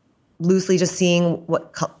 loosely just seeing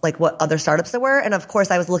what other startups there were, and of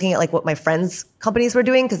course I was looking at like what my friends' companies were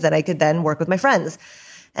doing because then I could then work with my friends.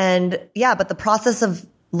 And yeah, but the process of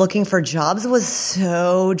looking for jobs was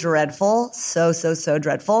so dreadful. So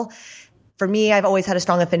dreadful. For me, I've always had a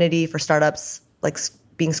strong affinity for startups, like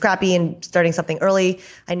being scrappy and starting something early.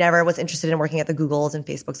 I never was interested in working at the Googles and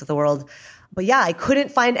Facebooks of the world. But yeah, I couldn't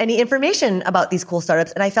find any information about these cool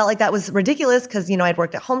startups. And I felt like that was ridiculous because, I'd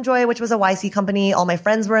worked at HomeJoy, which was a YC company. All my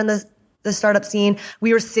friends were in the startup scene.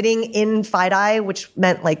 We were sitting in FiDi, which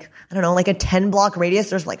meant like a 10-block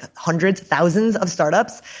radius. There's like hundreds, thousands of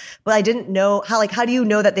startups. But I didn't know how do you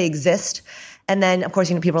know that they exist? And then, of course,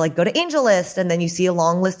 people are like, go to AngelList. And then you see a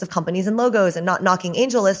long list of companies and logos, and not knocking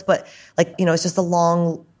AngelList, but it's just a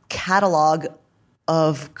long catalog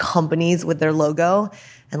of companies with their logo.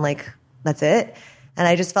 And that's it. And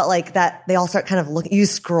I just felt like that they all start kind of looking, you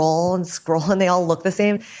scroll and they all look the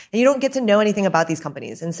same and you don't get to know anything about these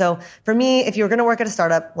companies. And so for me, if you're going to work at a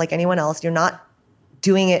startup like anyone else, you're not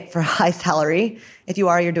doing it for high salary. If you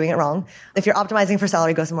are, you're doing it wrong. If you're optimizing for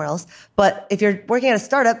salary, go somewhere else. But if you're working at a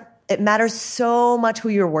startup, it matters so much who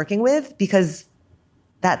you're working with because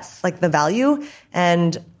that's like the value.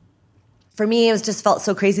 And for me, it was just felt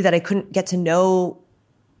so crazy that I couldn't get to know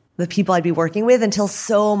the people I'd be working with until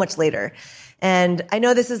so much later. And I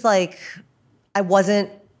know this is like, I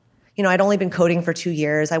wasn't, I'd only been coding for 2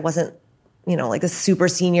 years. I wasn't, like a super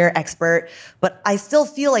senior expert, but I still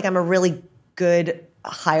feel like I'm a really good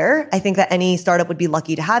hire. I think that any startup would be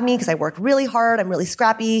lucky to have me because I work really hard. I'm really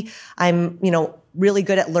scrappy. I'm, really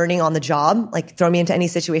good at learning on the job. Like throw me into any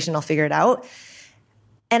situation, I'll figure it out.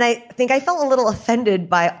 And I think I felt a little offended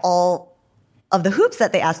by all of the hoops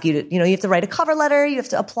that they ask you to, you have to write a cover letter, you have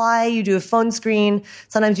to apply, you do a phone screen.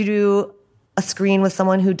 Sometimes you do a screen with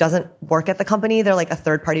someone who doesn't work at the company. They're like a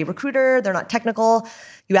third-party recruiter. They're not technical.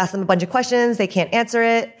 You ask them a bunch of questions. They can't answer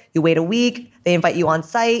it. You wait a week. They invite you on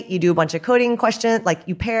site. You do a bunch of coding questions, like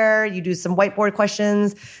you pair, you do some whiteboard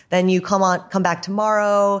questions. Then you come back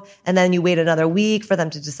tomorrow. And then you wait another week for them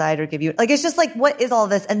to decide or give you, it's just like, what is all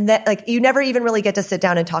this? And that, you never even really get to sit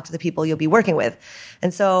down and talk to the people you'll be working with.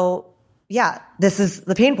 And so, yeah, this is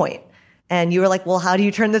the pain point. And you were like, well, how do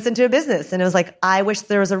you turn this into a business? And it was like, I wish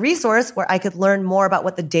there was a resource where I could learn more about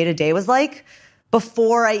what the day-to-day was like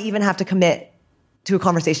before I even have to commit to a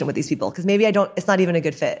conversation with these people. Because maybe it's not even a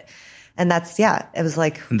good fit. And that's, it was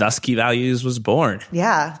like, And thus Key Values was born.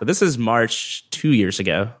 yeah. So this is March 2 years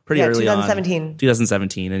ago, pretty early 2017. on.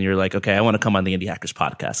 2017. And you're like, okay, I want to come on the Indie Hackers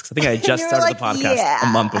podcast. 'Cause I think I just You were started like, the podcast yeah.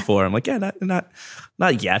 a month before. I'm like, yeah,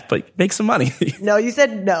 not yet, but make some money. No, you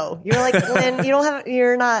said no. You were like, Lynn,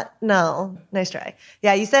 no. Nice try.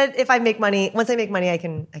 Yeah, you said once I make money, I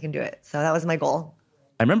can do it. So that was my goal.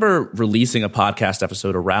 I remember releasing a podcast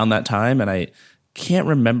episode around that time, and I can't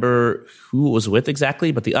remember who it was with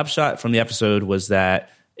exactly, but the upshot from the episode was that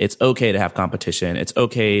it's okay to have competition. It's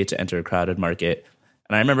okay to enter a crowded market.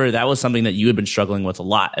 And I remember that was something that you had been struggling with a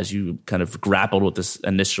lot as you kind of grappled with this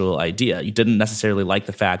initial idea. You didn't necessarily like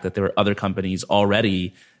the fact that there were other companies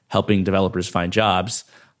already helping developers find jobs.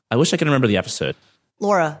 I wish I could remember the episode.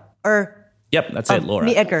 Laura, Yep, that's it, Laura.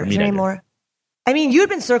 Meet Edgar. Is your name Laura? I mean, you had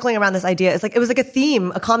been circling around this idea. It was like a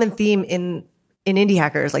theme, a common theme in Indie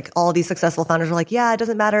Hackers. Like all these successful founders were like, yeah, it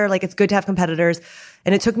doesn't matter. Like it's good to have competitors.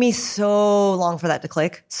 And it took me so long for that to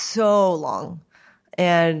click. So long.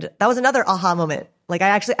 And that was another aha moment. Like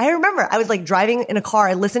I remember I was like driving in a car.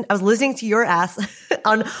 I was listening to your ass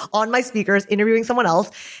on my speakers, interviewing someone else.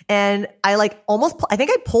 And I think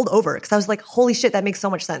I pulled over because I was like, holy shit, that makes so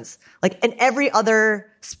much sense. Like in every other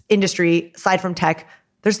industry aside from tech,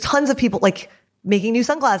 there's tons of people like making new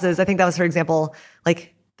sunglasses. I think that was her example.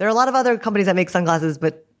 Like there are a lot of other companies that make sunglasses,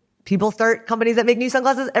 but people start companies that make new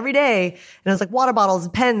sunglasses every day. And it was like water bottles,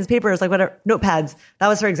 pens, papers, like whatever, notepads. That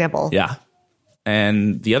was her example. Yeah.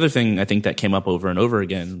 And the other thing I think that came up over and over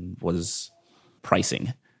again was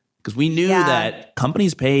pricing. Because we knew that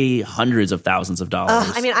companies pay hundreds of thousands of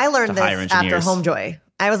dollars. I learned this after Homejoy.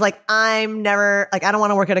 I was like, I don't want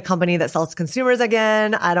to work at a company that sells to consumers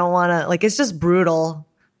again. I don't want to, it's just brutal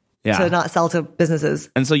to not sell to businesses.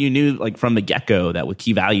 And so you knew from the get-go that with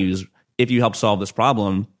Key Values, if you help solve this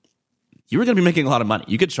problem, you were going to be making a lot of money.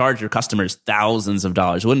 You could charge your customers thousands of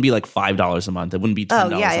dollars. It wouldn't be like $5 a month. It wouldn't be $10 a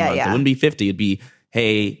month. It wouldn't be $50. It'd be,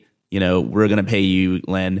 hey, we're going to pay you,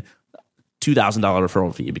 Len, $2,000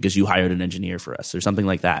 referral fee because you hired an engineer for us or something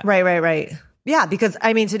like that. Right. Yeah, because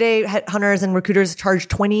today hunters and recruiters charge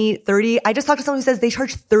 20, 30. I just talked to someone who says they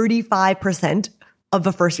charge 35% of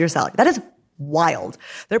the first year salary. That is wild.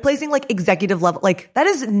 They're placing executive level, that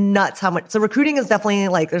is nuts how much. So recruiting is definitely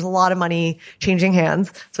there's a lot of money changing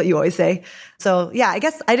hands. That's what you always say. So yeah, I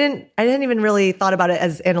guess I didn't even really thought about it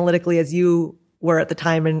as analytically as you were at the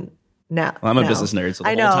time. And now I'm a business nerd. So the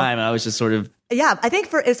whole time I was just sort of. Yeah. I think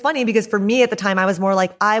it's funny because for me at the time, I was more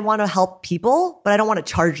like, I want to help people, but I don't want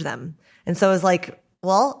to charge them. And so it was like,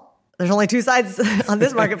 well, there's only two sides on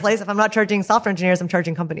this marketplace. If I'm not charging software engineers, I'm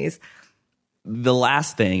charging companies. The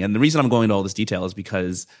last thing, and the reason I'm going into all this detail is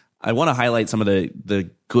because I want to highlight some of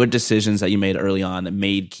the good decisions that you made early on that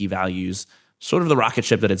made Key Values sort of the rocket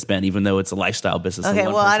ship that it's been, even though it's a lifestyle business. Okay,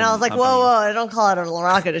 well, and I was like, whoa, I don't call it a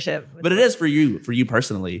rocket ship. But it is for you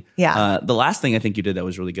personally. Yeah. The last thing I think you did that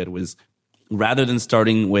was really good was rather than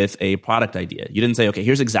starting with a product idea, you didn't say, okay,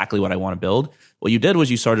 here's exactly what I want to build. What you did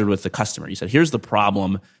was you started with the customer. You said, here's the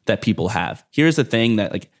problem that people have. Here's the thing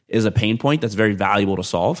that is a pain point that's very valuable to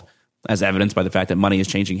solve, as evidenced by the fact that money is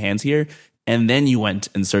changing hands here. And then you went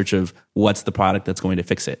in search of what's the product that's going to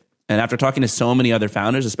fix it. And after talking to so many other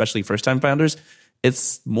founders, especially first-time founders,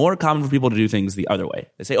 it's more common for people to do things the other way.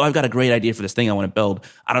 They say, I've got a great idea for this thing I want to build.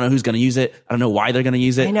 I don't know who's going to use it. I don't know why they're going to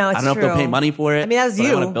use it. I know, I don't know if they'll pay money for it. That was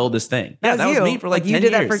you. I want to build this thing. That was me for 10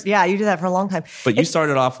 years. You did that for a long time. But you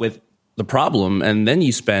started off with the problem, and then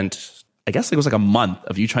you spent, I guess it was a month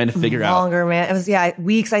of you trying to figure out. Longer, man. It was,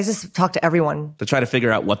 weeks. I just talked to everyone. To try to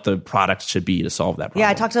figure out what the product should be to solve that problem. Yeah,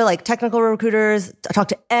 I talked to technical recruiters. I talked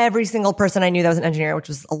to every single person I knew that was an engineer, which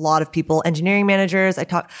was a lot of people, engineering managers.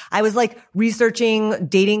 I was researching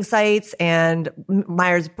dating sites and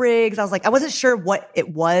Myers-Briggs. I was I wasn't sure what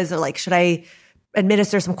it was or should I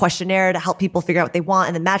administer some questionnaire to help people figure out what they want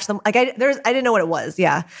and then match them. I didn't know what it was.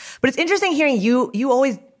 Yeah. But it's interesting hearing you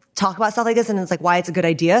always talk about stuff like this and it's why it's a good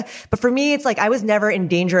idea. But for me, it's I was never in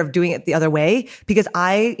danger of doing it the other way because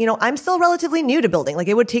I'm still relatively new to building.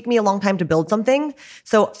 It would take me a long time to build something.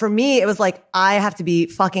 So for me, it was I have to be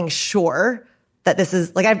fucking sure that this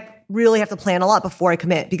is I really have to plan a lot before I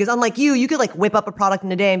commit because unlike you could whip up a product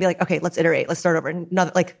in a day and be okay, let's iterate. Let's start over.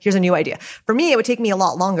 Another, here's a new idea. For me, it would take me a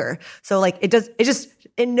lot longer. So it just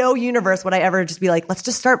in no universe would I ever just be let's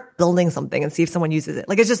just start building something and see if someone uses it.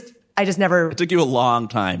 I just never. It took you a long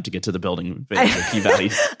time to get to the building phase of Key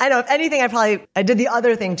Values. I know. If anything, I did the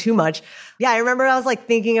other thing too much. Yeah, I remember I was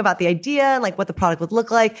thinking about the idea and what the product would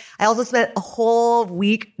look like. I also spent a whole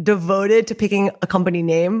week devoted to picking a company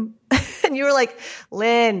name. And you were like,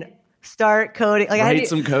 Lynn, start coding. Write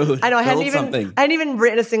some code. I know. I hadn't something. even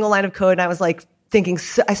written a single line of code. And I was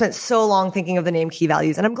I spent so long thinking of the name Key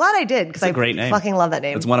Values, and I'm glad I did because I great name. fucking love that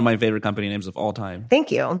name. It's one of my favorite company names of all time.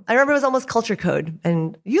 Thank you. I remember it was almost Culture Code,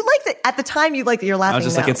 and you liked it at the time. You liked it. You're laughing. I was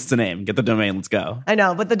just now. like, it's the name. Get the domain. Let's go. I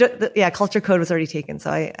know, but the Culture Code was already taken,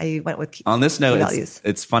 so I went with Key. On this note, Key Values.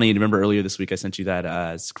 it's funny. You remember earlier this week I sent you that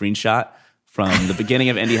screenshot from the beginning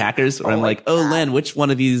of Indie Hackers, where I'm like, "Oh, Len, which one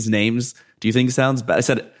of these names do you think sounds bad?" I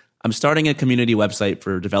said, I'm starting a community website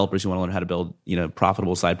for developers who want to learn how to build,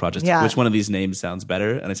 profitable side projects. Yeah. Which one of these names sounds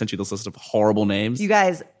better? And I sent you this list of horrible names. You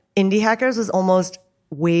guys, Indie Hackers was almost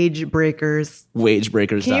Wage Breakers.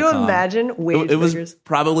 Wagebreakers.com. Can you imagine Wage It was Breakers?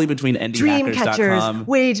 probably between Dream Catchers, indiehackers.com.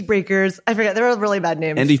 Wage Breakers. I forget. They were really bad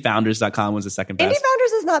names. Indiefounders.com was the second best. Indie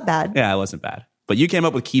Founders is not bad. Yeah, it wasn't bad. But you came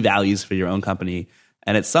up with key values for your own company.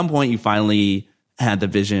 And at some point, you finally had the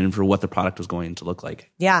vision for what the product was going to look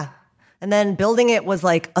like. Yeah. And then building it was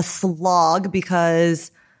like a slog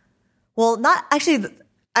because, well, not actually,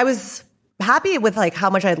 I was happy with like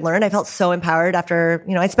how much I'd learned. I felt so empowered after,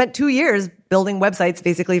 I spent 2 years building websites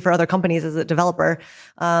basically for other companies as a developer.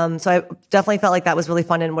 So I definitely felt like that was really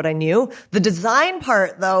fun in what I knew. The design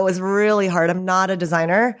part though was really hard. I'm not a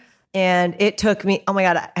designer. And it took me, oh my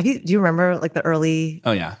God, do you remember like the early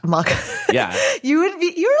mock? Yeah. You were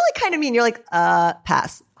like kind of mean. You're like,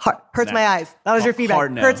 pass. Hurts my eyes. That was your feedback.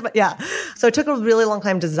 Hard no. Yeah. So it took a really long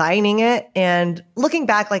time designing it. And looking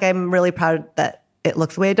back, like I'm really proud that it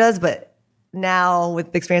looks the way it does. But now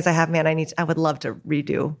with the experience I have, man, I would love to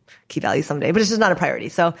redo Key Values someday, but it's just not a priority.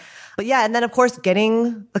 So, but yeah. And then of course,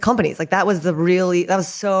 getting the companies, like that was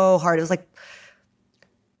so hard. It was like,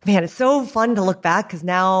 man, it's so fun to look back because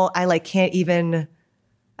now I I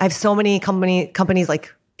have so many companies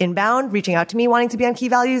like inbound reaching out to me wanting to be on Key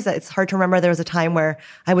Values that it's hard to remember. There was a time where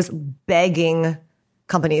I was begging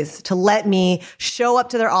companies to let me show up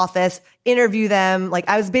to their office, interview them. Like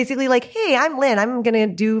I was basically like, hey, I'm Lynn. I'm going to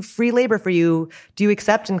do free labor for you. Do you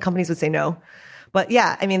accept? And companies would say no. But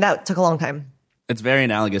yeah, I mean, that took a long time. It's very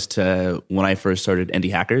analogous to when I first started Indie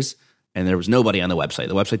Hackers. And there was nobody on the website.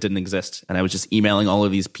 The website didn't exist. And I was just emailing all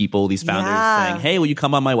of these people, these founders saying, hey, will you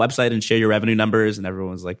come on my website and share your revenue numbers? And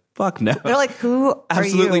everyone was like, fuck no. They're like, who are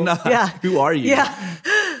Absolutely you? not. Yeah. Who are you? Yeah.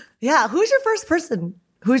 Yeah. Who's your first person?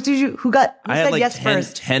 Who said had like yes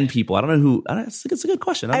first? 10 people. I don't know who. It's a good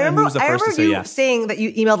question. I don't know who was the first to say yes. Saying that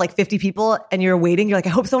you emailed like 50 people and you're waiting. You're like, I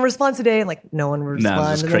hope someone responds today. And like, no one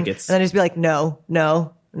responds. No, just crickets. And then just be like, no.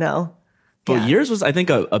 But yours was, I think,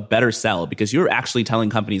 a better sell because you were actually telling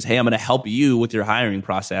companies, hey, I'm going to help you with your hiring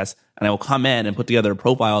process and I will come in and put together a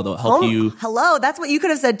profile that will help you. Hello. That's what you could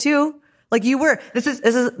have said too. Like you were, this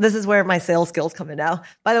is where my sales skills come in now.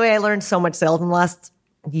 By the way, I learned so much sales in the last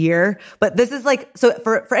year, but this is like, so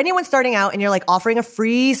for anyone starting out and you're like offering a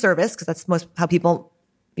free service, because that's most how people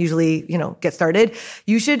usually, get started,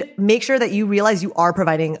 you should make sure that you realize you are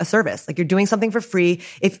providing a service. Like you're doing something for free.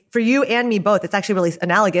 If for you and me both, it's actually really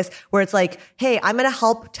analogous where it's like, hey, I'm going to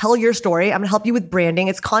help tell your story. I'm going to help you with branding.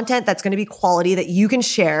 It's content that's going to be quality that you can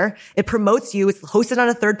share. It promotes you. It's hosted on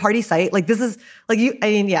a third party site. Like this is like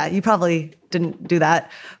you probably didn't do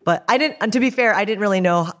that, but I didn't, and to be fair, I didn't really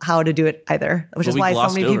know how to do it either, which is why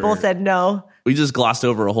so many people said no. We just glossed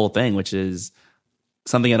over a whole thing, which is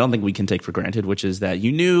something I don't think we can take for granted, which is that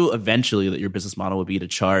you knew eventually that your business model would be to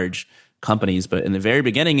charge companies, but in the very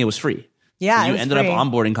beginning, it was free. Yeah, so you ended up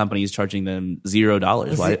onboarding companies, charging them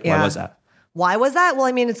 $0. Why was that? Why was that? Well,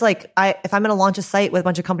 I mean, it's like if I'm going to launch a site with a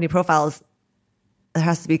bunch of company profiles, there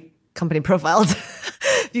has to be company profiles.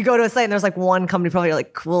 If you go to a site and there's like one company profile, you're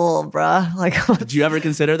like, cool, bruh. Like, did you ever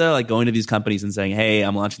consider though, like going to these companies and saying, hey,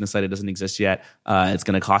 I'm launching the site. It doesn't exist yet. It's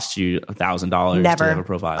going to cost you $1,000 to have a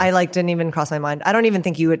profile. I didn't even cross my mind. I don't even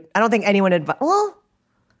think I don't think anyone well,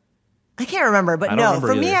 I can't remember, but no,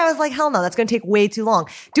 for me, I was like, hell no, that's going to take way too long.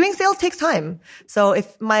 Doing sales takes time. So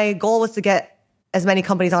if my goal was to get as many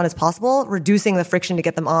companies on as possible, reducing the friction to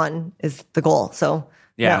get them on is the goal. So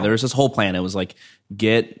yeah, there was this whole plan. It was like,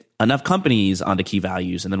 get enough companies onto Key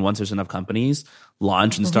Values. And then once there's enough companies,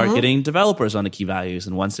 launch and start getting developers onto Key Values.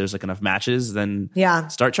 And once there's like enough matches, then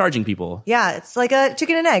start charging people. Yeah, it's like a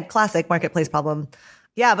chicken and egg, classic marketplace problem.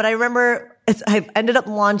 Yeah, but I remember I ended up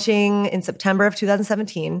launching in September of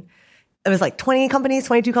 2017. It was like 20 companies,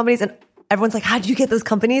 22 companies. And everyone's like, how did you get those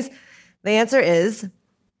companies? The answer is,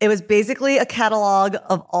 it was basically a catalog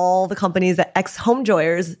of all the companies that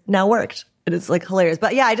ex-Homejoyers now worked. And it's like hilarious.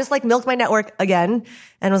 But yeah, I just like milked my network again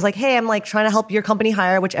and was like, hey, I'm like trying to help your company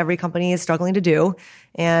hire, which every company is struggling to do.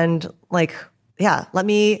 And like, yeah, let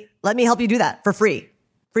me help you do that for free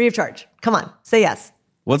of charge. Come on, say yes.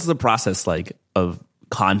 What's the process like of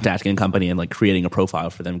contacting a company and like creating a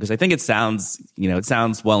profile for them? Because I think it sounds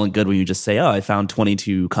well and good when you just say, oh, I found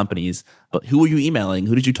 22 companies, but who were you emailing?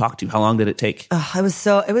 Who did you talk to? How long did it take? It was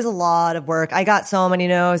a lot of work. I got so many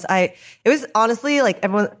no's. It was honestly like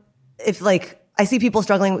everyone, if like I see people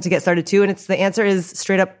struggling to get started too, and the answer is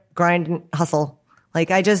straight up grind and hustle.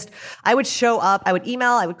 Like I would show up, I would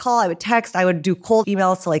email, I would call, I would text, I would do cold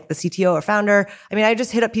emails to like the CTO or founder. I mean, I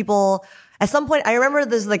just hit up people. At some point, I remember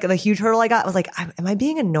there's like the huge hurdle I got was like, am I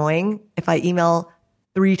being annoying if I email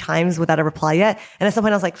 3 times without a reply yet? And at some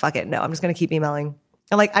point I was like, fuck it. No, I'm just going to keep emailing.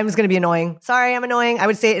 I'm just going to be annoying. Sorry, I'm annoying. I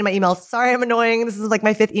would say it in my emails. Sorry, I'm annoying. This is like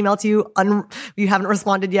my 5th email to you. You haven't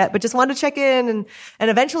responded yet, but just wanted to check in. And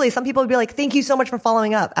eventually some people would be like, thank you so much for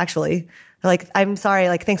following up. Actually, they're like, I'm sorry.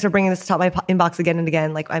 Like, thanks for bringing this to top my inbox again and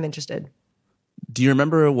again. Like, I'm interested. Do you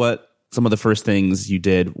remember what some of the first things you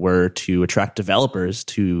did were to attract developers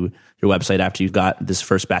to your website after you got this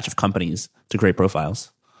first batch of companies to create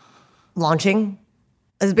profiles? Launching.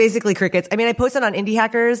 It was basically crickets. I mean, I posted on Indie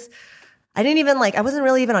Hackers. I wasn't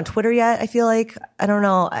really even on Twitter yet. I feel like, I don't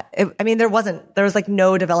know. There was like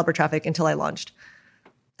no developer traffic until I launched.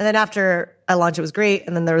 And then after I launched, it was great.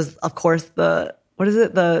 And then there was, of course, the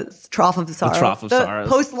trough of sorrow. The trough of sorrow.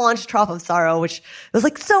 Post-launch trough of sorrow, which was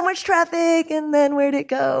like so much traffic. And then where'd it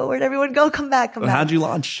go? Where'd everyone go? Come back. How'd you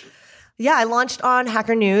launch? Yeah, I launched on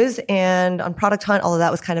Hacker News and on Product Hunt, although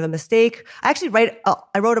that was kind of a mistake. I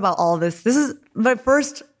wrote about all of this. This is my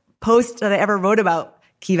first post that I ever wrote about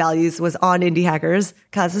key values was on Indie Hackers.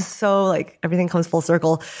 Cause this is so like everything comes full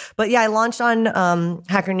circle. But yeah, I launched on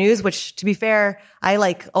Hacker News, which to be fair, I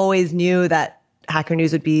like always knew that Hacker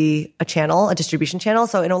News would be a distribution channel.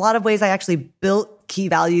 So in a lot of ways, I actually built key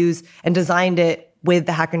values and designed it with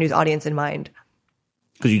the Hacker News audience in mind.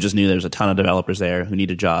 Because you just knew there was a ton of developers there who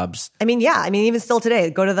needed jobs. Even still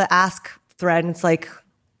today, go to the Ask thread and it's like,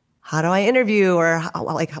 how do I interview? Or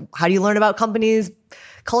how do you learn about companies'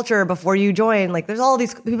 culture before you join? Like there's all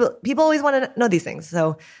these people always want to know these things.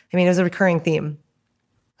 So, it was a recurring theme.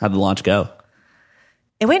 How'd the launch go?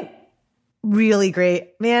 It went really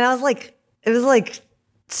great. Man, it was like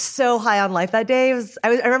so high on life that day. I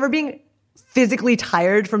remember being physically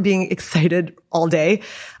tired from being excited all day.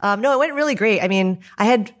 No, it went really great. I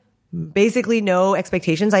had basically no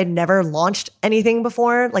expectations. I had never launched anything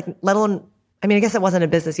before, like let alone, I guess it wasn't a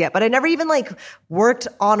business yet, but I never even like worked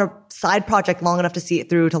on a side project long enough to see it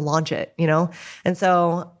through to launch it, And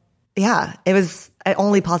so, yeah, it was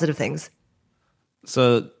only positive things.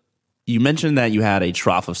 So you mentioned that you had a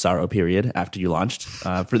trough of sorrow period after you launched.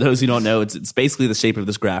 For those who don't know, it's basically the shape of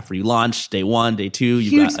this graph where you launch day 1, day 2.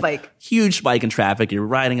 You got a huge spike in traffic. You're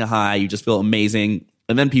riding a high. You just feel amazing.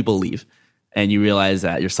 And then people leave. And you realize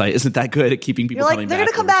that your site isn't that good at keeping people coming back. They're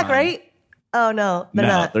going to come back, right? Oh, no, they're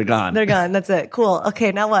not. They're gone. They're gone. That's it. Cool.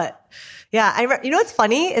 Okay, now what? Yeah, you know what's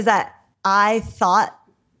funny is that I thought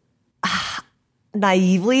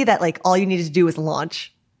naively that like all you needed to do was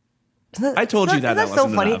launch. I told you that wasn't so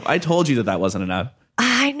funny? Enough. I told you that wasn't enough.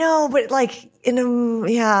 I know, but like,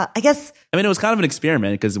 I guess. It was kind of an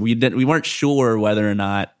experiment because we weren't sure whether or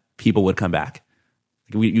not people would come back.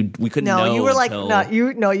 We couldn't know. No, you were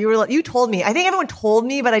like, you told me. I think everyone told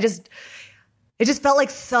me, but it just felt like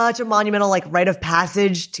such a monumental like rite of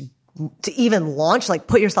passage to even launch, like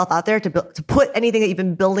put yourself out there, to put anything that you've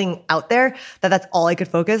been building out there, that's all I could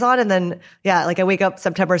focus on. And then, yeah, like I wake up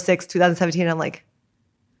September 6th, 2017, and I'm like,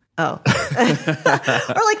 oh.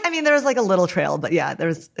 Or like, there was like a little trail, but yeah, that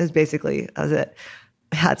was it.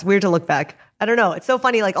 Yeah, it's weird to look back. I don't know. It's so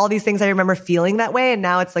funny. Like all these things I remember feeling that way. And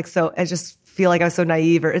now it's like, so I just feel like I was so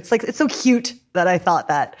naive, or it's like, it's so cute that I thought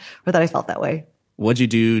that, or that I felt that way. What'd you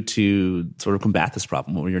do to sort of combat this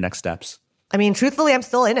problem? What were your next steps? Truthfully, I'm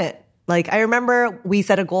still in it. Like I remember we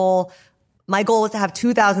set a goal. My goal was to have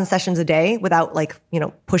 2,000 sessions a day without like,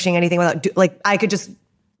 pushing anything, without I could just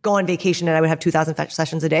go on vacation and I would have 2,000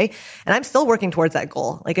 sessions a day. And I'm still working towards that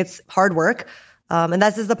goal. Like it's hard work. And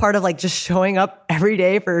that's just the part of like just showing up every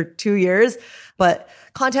day for 2 years. But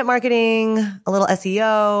content marketing, a little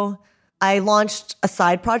SEO. I launched a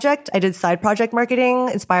side project. I did side project marketing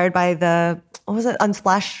inspired by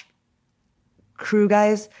Unsplash crew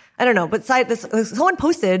guys. I don't know, but someone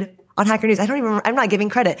posted on Hacker News. I'm not giving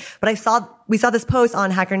credit, but we saw this post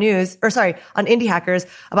on Hacker News, on Indie Hackers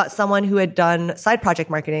about someone who had done side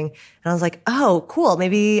project marketing. And I was like, oh, cool.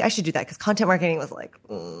 Maybe I should do that, because content marketing was like,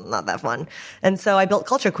 not that fun. And so I built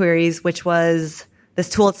Culture Queries, which was this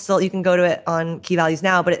tool. It's still, you can go to it on Key Values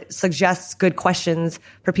now, but it suggests good questions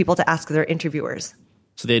for people to ask their interviewers.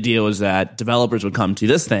 So the idea was that developers would come to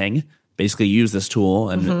this thing basically use this tool,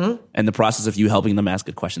 and the process of you helping them ask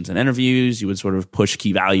good questions in interviews, you would sort of push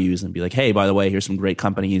key values and be like, hey, by the way, here's some great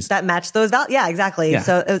companies that match those values. Yeah, exactly. Yeah.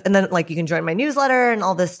 So, and then like you can join my newsletter and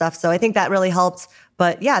all this stuff. So I think that really helped.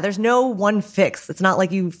 But yeah, there's no one fix. It's not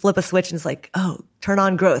like you flip a switch and it's like, oh, turn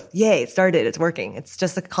on growth. Yay, it started. It's working. It's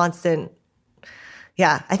just a constant.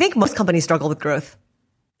 Yeah, I think most companies struggle with growth.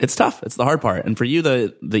 It's tough. It's the hard part. And for you,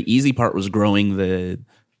 the easy part was growing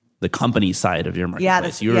the company side of your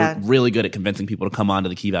marketplace. You were really good at convincing people to come onto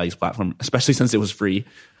the Key Values platform, especially since it was free.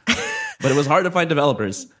 But it was hard to find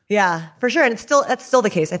developers. Yeah, for sure. And that's still the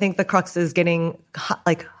case. I think the crux is getting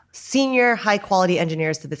like senior high quality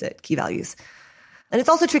engineers to visit Key Values. And it's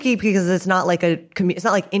also tricky because it's not like it's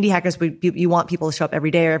not like indie hackers, but you want people to show up every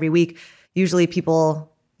day or every week. Usually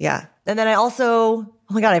people, yeah. And then I also, oh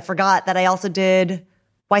my God, I forgot that I also did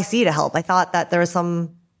YC to help. I thought that there was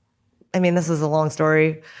this is a long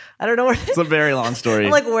story. I don't know where. It's a very long story.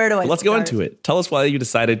 I'm like, where do I Let's go into it. Tell us why you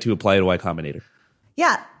decided to apply to Y Combinator.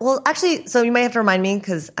 Yeah. Well, actually, so you might have to remind me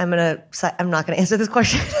because I'm not going to answer this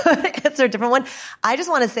question. I'm going to answer a different one. I just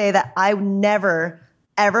want to say that I never,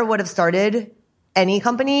 ever would have started any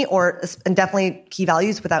company and definitely Key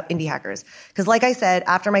Values without indie hackers. Because like I said,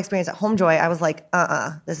 after my experience at HomeJoy, I was like,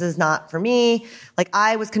 this is not for me. Like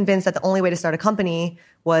I was convinced that the only way to start a company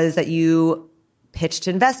was that you pitch to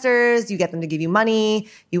investors, you get them to give you money,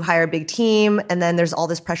 you hire a big team, and then there's all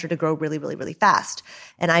this pressure to grow really, really, really fast.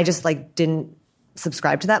 And I just like didn't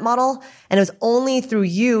subscribe to that model. And it was only through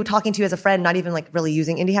you talking to you as a friend, not even like really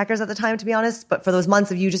using indie hackers at the time, to be honest, but for those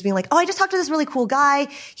months of you just being like, oh, I just talked to this really cool guy.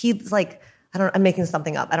 He's like, I'm making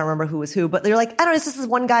something up. I don't remember who was who, but they're like, I don't know, it's just this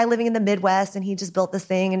one guy living in the Midwest and he just built this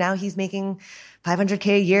thing and now he's making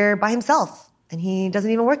 $500K a year by himself and he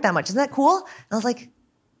doesn't even work that much. Isn't that cool? And I was like,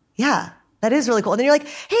 yeah, that is really cool. And then you're like,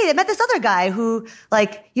 hey, I met this other guy who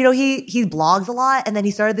like, he blogs a lot and then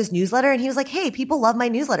he started this newsletter and he was like, hey, people love my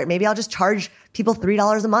newsletter. Maybe I'll just charge people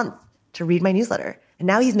 $3 a month to read my newsletter. And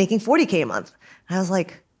now he's making $40K a month. And I was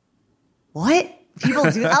like, what? People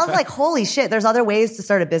do that? I was like, holy shit, there's other ways to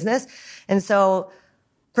start a business. And so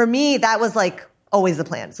for me, that was like always the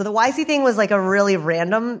plan. So the YC thing was like a really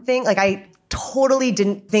random thing. Like I totally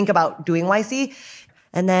didn't think about doing YC.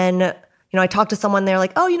 And then, I talked to someone there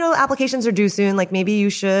like, oh, applications are due soon. Like maybe you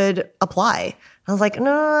should apply. I was like,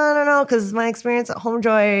 no, because my experience at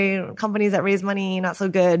HomeJoy, companies that raise money, not so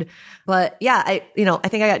good. But yeah, I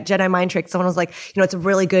think I got Jedi mind tricked. Someone was like, it's a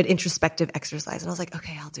really good introspective exercise. And I was like,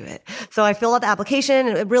 okay, I'll do it. So I filled out the application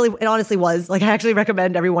and it honestly was like, I actually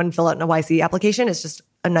recommend everyone fill out an YC application. It's just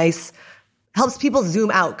helps people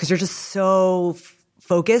zoom out because you're just so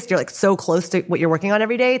focused. You're like so close to what you're working on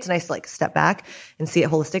every day. It's nice to like step back and see it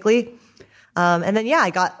holistically. And then, I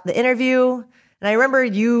got the interview and I remember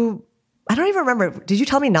I don't even remember. Did you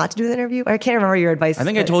tell me not to do the interview? I can't remember your advice. I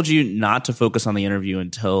think I told you not to focus on the interview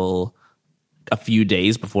until a few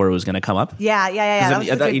days before it was going to come up. Yeah.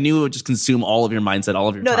 I thought you knew it would just consume all of your mindset, all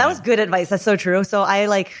of your time. No, that was good advice. That's so true. So I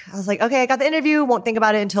was like, okay, I got the interview. Won't think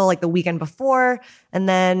about it until like the weekend before. And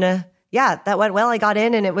then, that went well. I got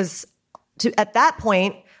in and it was at that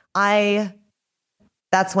point,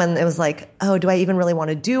 that's when it was like, oh, do I even really want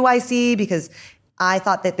to do YC? Because I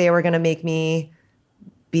thought that they were going to make me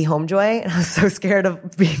be HomeJoy. And I was so scared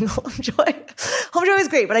of being HomeJoy. HomeJoy was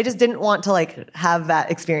great, but I just didn't want to like have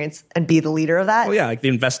that experience and be the leader of that. Well, yeah, like the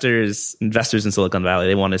investors in Silicon Valley,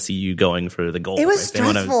 they want to see you going for the goal. It was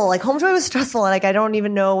stressful. Like HomeJoy was stressful. And like, I don't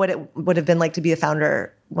even know what it would have been like to be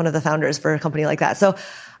one of the founders for a company like that. So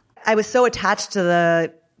I was so attached to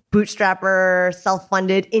the bootstrapper,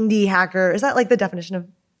 self-funded indie hacker. Is that like the definition of?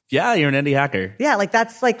 Yeah, you're an indie hacker. Yeah, like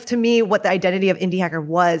that's like to me what the identity of indie hacker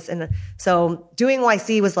was. And so doing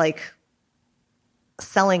YC was like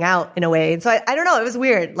selling out in a way. And so I don't know, it was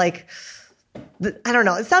weird. Like, I don't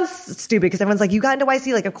know. It sounds stupid because everyone's like, you got into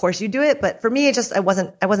YC, like of course you do it. But for me, I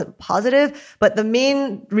wasn't positive. But the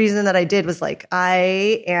main reason that I did was like,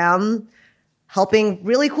 I am helping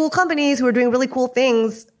really cool companies who are doing really cool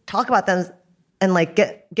things talk about them and like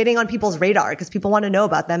getting on people's radar because people want to know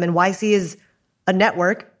about them. And YC is a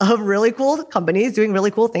network of really cool companies doing really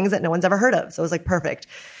cool things that no one's ever heard of. So it was like perfect.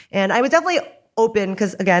 And I was definitely open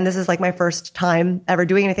because again, this is like my first time ever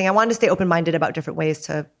doing anything. I wanted to stay open-minded about different ways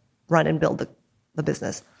to run and build the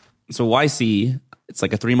business. So YC, it's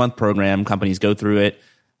like a 3-month program. Companies go through it.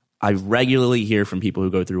 I regularly hear from people who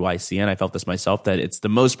go through YC, and I felt this myself, that it's the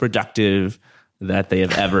most productive that they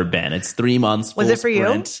have ever been. It's 3 months. Was it for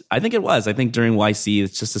sprint. You? I think it was. I think during YC,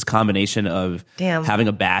 it's just this combination of having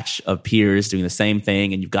a batch of peers doing the same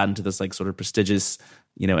thing, and you've gotten to this like sort of prestigious,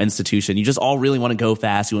 institution. You just all really want to go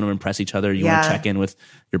fast. You want to impress each other. You want to check in with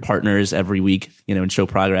your partners every week, and show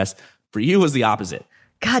progress. For you, it was the opposite.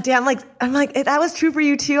 God damn, I'm like, that was true for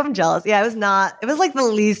you too. I'm jealous. Yeah, it was like the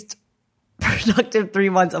least productive 3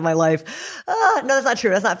 months of my life. No, that's not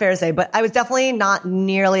true. That's not fair to say, but I was definitely not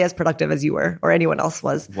nearly as productive as you were or anyone else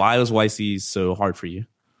was. Why was YC so hard for you?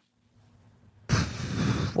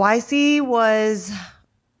 YC was,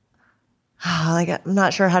 I'm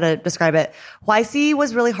not sure how to describe it. YC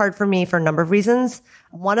was really hard for me for a number of reasons.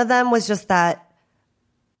 One of them was just that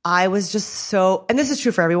I was just so, and this is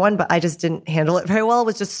true for everyone, but I just didn't handle it very well,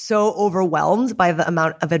 was just so overwhelmed by the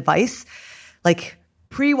amount of advice. Like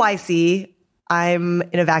pre-YC, I'm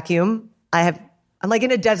in a vacuum. I'm like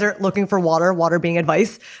in a desert looking for water being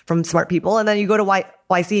advice from smart people. And then you go to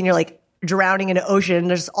YC and you're like drowning in an ocean.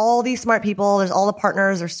 There's all these smart people. There's all the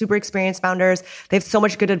partners. They're super experienced founders. They have so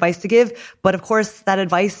much good advice to give. But of course, that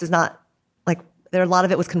advice is not like, a lot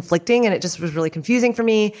of it was conflicting and it just was really confusing for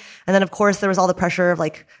me. And then of course there was all the pressure of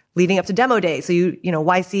like leading up to demo day. So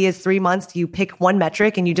YC is 3 months. You pick one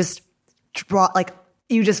metric and you just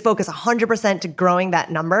focus 100% to growing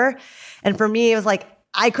that number. And for me, it was like,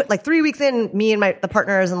 I could 3 weeks in, me and the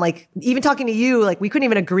partners and like even talking to you, like we couldn't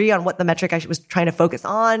even agree on what the metric I was trying to focus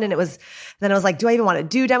on. And then I was like, do I even want to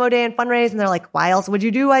do demo day and fundraise? And they're like, why else would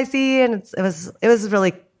you do YC? And it was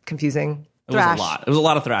really confusing. Thrash. It was a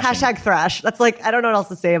lot of thrashing. Hashtag thrash. That's like, I don't know what else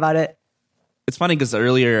to say about it. It's funny because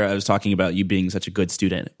earlier I was talking about you being such a good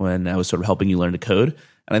student when I was sort of helping you learn to code.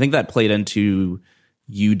 And I think that played into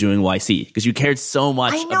you doing YC because you cared so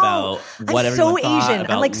much about what everyone thought Asian. about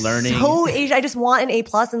I'm like learning. So Asian. I just want an A+,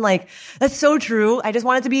 and like that's so true. I just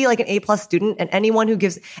wanted to be like an A+ student, and anyone who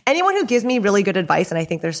gives me really good advice and I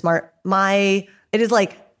think they're smart, it is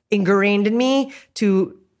like ingrained in me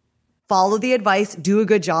to follow the advice, do a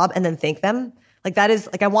good job, and then thank them. Like that is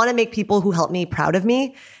like I want to make people who help me proud of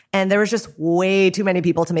me, and there was just way too many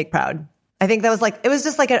people to make proud. I think that was like it was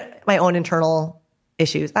just like my own internal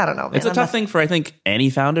issues. I don't know. Man. It's a tough thing for, I think, any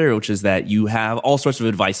founder, which is that you have all sorts of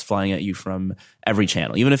advice flying at you from every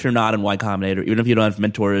channel. Even if you're not in Y Combinator, even if you don't have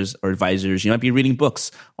mentors or advisors, you might be reading books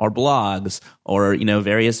or blogs or,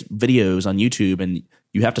 various videos on YouTube, and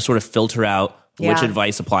you have to sort of filter out which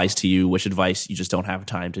advice applies to you, which advice you just don't have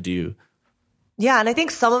time to do. Yeah. And I think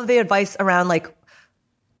some of the advice around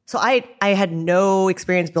so I had no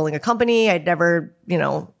experience building a company. I'd never,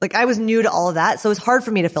 I was new to all of that. So it's hard for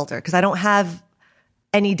me to filter because I don't have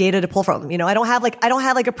any data to pull from. I don't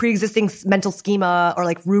have a pre-existing mental schema or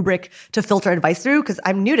like rubric to filter advice through because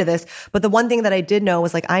I'm new to this. But the one thing that I did know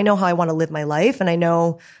was I know how I want to live my life, and I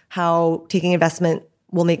know how taking investment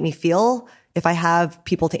will make me feel if I have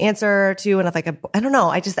people to answer to, and if I don't know.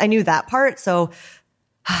 I knew that part. So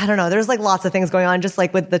I don't know. There's lots of things going on, just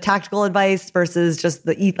with the tactical advice versus just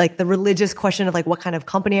the religious question of what kind of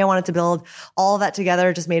company I wanted to build. All that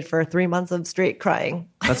together just made for 3 months of straight crying.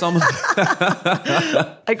 That's almost.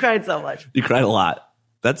 I cried so much. You cried a lot.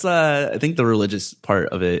 That's I think the religious part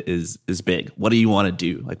of it is big. What do you want to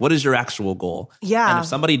do? What is your actual goal? Yeah. And if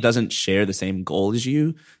somebody doesn't share the same goal as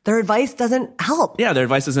you, their advice doesn't help. Yeah, their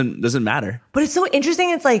advice doesn't matter. But it's so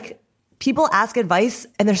interesting. It's people ask advice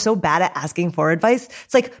and they're so bad at asking for advice.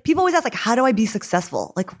 It's people always ask, how do I be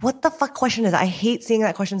successful? What the fuck question is that? I hate seeing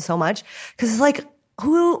that question so much because it's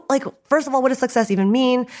first of all, what does success even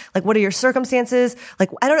mean? What are your circumstances? I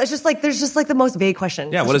don't know. It's just there's just the most vague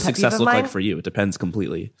question. Yeah. What does success look like for you? It depends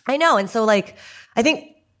completely. I know. And so I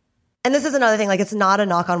think, and this is another thing, it's not a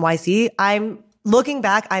knock on YC. I'm looking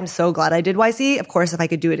back. I'm so glad I did YC. Of course, if I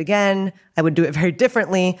could do it again, I would do it very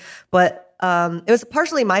differently, but it was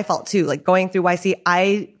partially my fault too. Going through YC,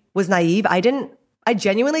 I was naive. I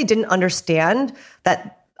genuinely didn't understand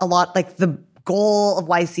that a lot, the goal of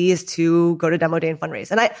YC is to go to demo day and fundraise.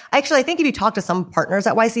 And I think if you talk to some partners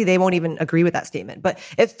at YC, they won't even agree with that statement. But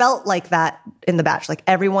it felt like that in the batch.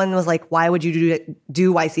 Everyone was why would you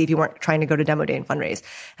do YC if you weren't trying to go to demo day and fundraise?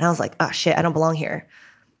 And I was like, oh shit, I don't belong here.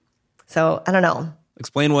 So I don't know.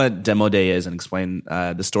 Explain what demo day is and explain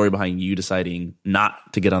the story behind you deciding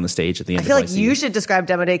not to get on the stage at the end of YC. I feel you should describe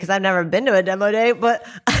demo day because I've never been to a demo day, but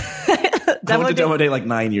I went to demo day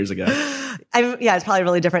 9 years ago. It's probably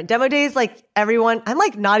really different. Demo days, everyone, I'm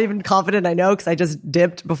not even confident I know because I just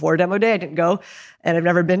dipped before demo day. I didn't go and I've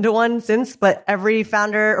never been to one since, but every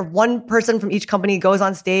founder or one person from each company goes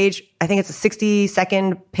on stage. I think it's a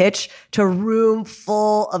 60-second pitch to a room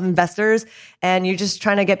full of investors and you're just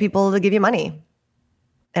trying to get people to give you money.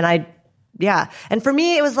 And and for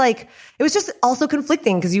me, it was just also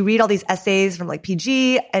conflicting because you read all these essays from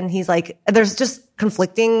PG and he's there's just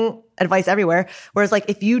conflicting advice everywhere. Whereas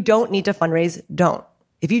if you don't need to fundraise, don't.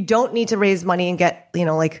 If you don't need to raise money and get,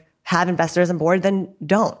 have investors on board, then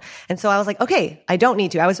don't. And so I was okay, I don't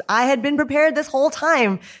need to. I had been prepared this whole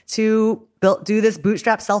time to do this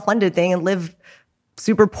bootstrap self-funded thing and live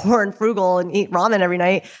super poor and frugal and eat ramen every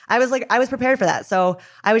night. I was prepared for that. So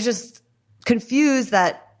I was just confused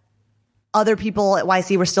that other people at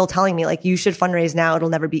YC were still telling me like, you should fundraise now. It'll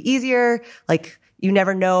never be easier. Like, you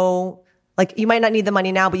never know. Like, you might not need the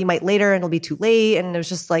money now, but you might later and it'll be too late. And it was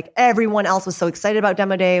just like, everyone else was so excited about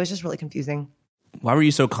Demo Day. It was just really confusing. Why were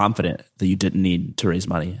you so confident that you didn't need to raise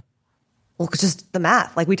money? Well, it's just the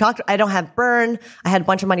math. Like we talked, I don't have burn. I had a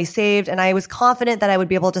bunch of money saved and I was confident that I would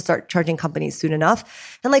be able to start charging companies soon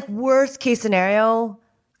enough. And like worst case scenario,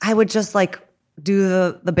 I would just like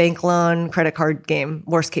do the bank loan credit card game.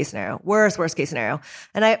 Worst case scenario, worst case scenario.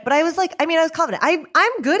 But I was like, I was confident.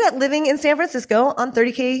 I'm good at living in San Francisco on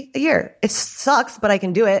 $30K a year. It sucks, but I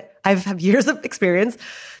can do it. I have years of experience.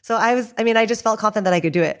 So I just felt confident that I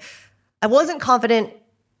could do it. I wasn't confident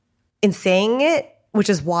in saying it, which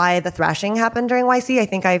is why the thrashing happened during YC. I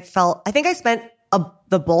think I spent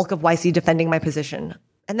the bulk of YC defending my position.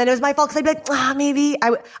 And then it was my fault because I'd be like, maybe.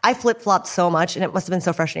 I flip-flopped so much and it must have been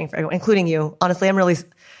so frustrating for everyone, including you. Honestly, it must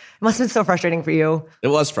have been so frustrating for you. It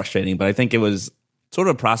was frustrating, but I think it was sort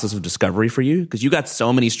of a process of discovery for you because you got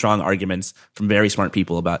so many strong arguments from very smart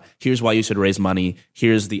people about here's why you should raise money.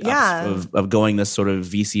 Here's the ups of going this sort of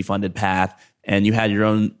VC-funded path. And you had your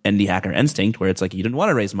own indie hacker instinct where it's like you didn't want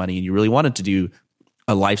to raise money and you really wanted to do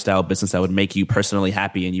a lifestyle business that would make you personally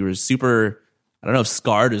happy. And you were super, I don't know if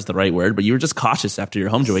scarred is the right word, but you were just cautious after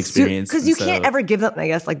your HomeJoy experience. Because you can't ever give them, I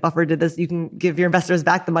guess, like Buffer did this, you can give your investors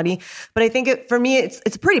back the money. But I think for me,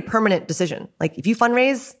 it's a pretty permanent decision. Like if you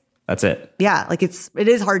fundraise, that's it. Yeah. Like it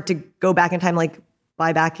is hard to go back in time, like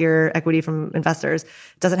buy back your equity from investors.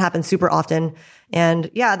 It doesn't happen super often.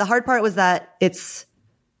 And yeah, the hard part was that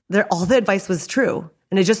all the advice was true.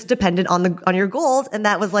 And it just depended on your goals. And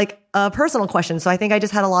that was like a personal question. So I think I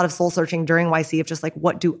just had a lot of soul searching during YC of just like,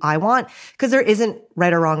 what do I want? Because there isn't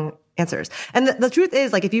right or wrong answers. And the truth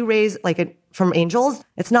is like, if you raise from angels,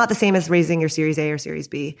 it's not the same as raising your Series A or Series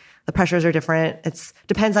B. The pressures are different. It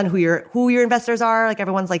depends on who your investors are. Like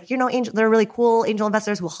everyone's like, they're really cool angel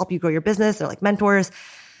investors who will help you grow your business. They're like mentors.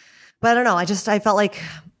 But I don't know. I felt like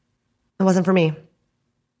it wasn't for me.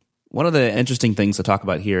 One of the interesting things to talk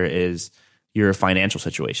about here is your financial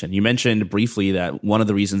situation. You mentioned briefly that one of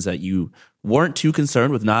the reasons that you weren't too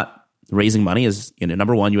concerned with not raising money is,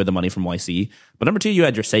 number one, you had the money from YC, but number two, you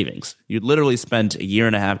had your savings. You'd literally spent a year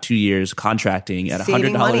and a half, 2 years contracting at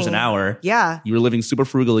 $100 an hour. Yeah. You were living super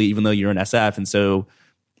frugally, even though you're an SF. And so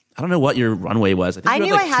I don't know what your runway was. I think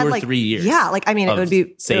you had 2 or 3 years. Yeah. It would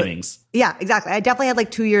be savings. Yeah, exactly. I definitely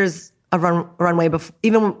had 2 years of runway before,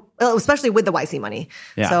 especially with the YC money.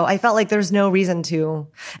 Yeah. So I felt like there's no reason to.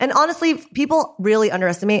 And honestly, people really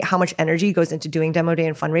underestimate how much energy goes into doing Demo Day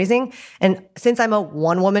and fundraising. And since I'm a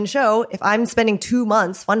one-woman show, if I'm spending 2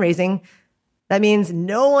 months fundraising, that means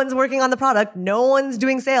no one's working on the product, no one's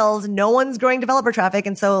doing sales, no one's growing developer traffic.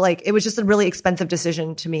 And so it was just a really expensive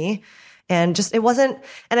decision to me. And just, it wasn't,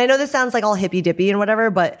 and I know this sounds like all hippy dippy and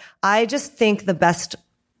whatever, but I just think the best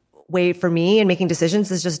way for me in making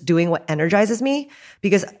decisions is just doing what energizes me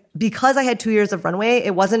because I had 2 years of runway,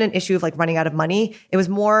 it wasn't an issue of running out of money. It was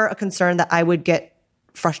more a concern that I would get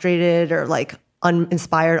frustrated or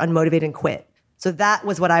uninspired, unmotivated and quit. So that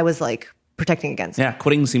was what I was protecting against. Yeah.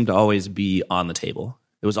 Quitting seemed to always be on the table.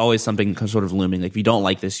 It was always something sort of looming. If you don't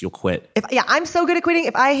like this, you'll quit. I'm so good at quitting.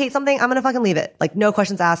 If I hate something, I'm going to fucking leave it. No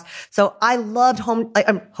questions asked. So I loved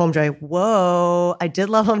HomeJoy. Whoa. I did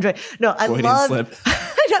love HomeJoy. No, I loved,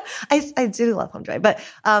 I do love HomeJoy, but,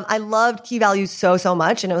 I loved Key Value so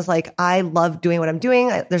much. And it was I love doing what I'm doing.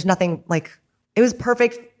 There's nothing it was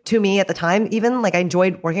perfect to me at the time. Even I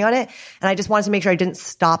enjoyed working on it. And I just wanted to make sure I didn't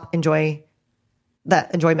stop enjoy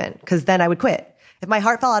that enjoyment because then I would quit. If my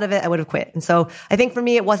heart fell out of it, I would have quit. And so I think for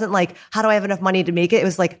me, it wasn't how do I have enough money to make it? It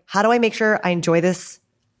was how do I make sure I enjoy this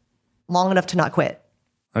long enough to not quit?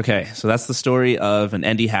 Okay. So that's the story of an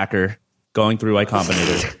indie hacker going through Y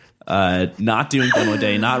Combinator, not doing Demo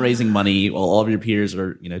Day, not raising money while all of your peers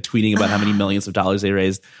are, tweeting about how many millions of dollars they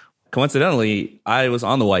raised. Coincidentally, I was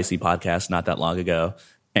on the YC podcast not that long ago.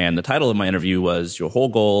 And the title of my interview was Your Whole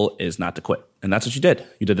Goal is Not to Quit. And that's what you did.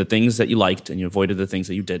 You did the things that you liked and you avoided the things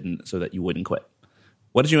that you didn't so that you wouldn't quit.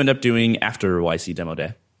 What did you end up doing after YC Demo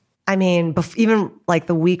Day? Even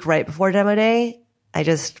the week right before Demo Day, I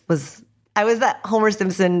was that Homer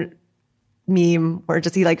Simpson meme where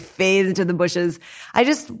he fades into the bushes. I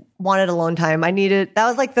just wanted alone time. I needed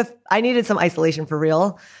some isolation for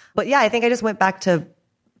real. But yeah, I think I just went back to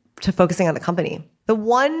focusing on the company. There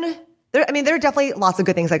are definitely lots of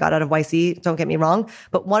good things I got out of YC, don't get me wrong.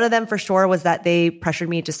 But one of them for sure was that they pressured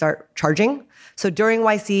me to start charging. So during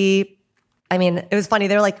YC, it was funny.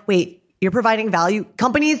 They're wait, you're providing value.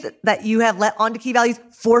 Companies that you have let onto Key Values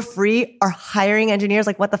for free are hiring engineers.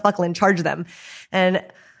 Like, what the fuck, Lynn? Charge them. And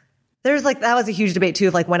there's like, that was a huge debate too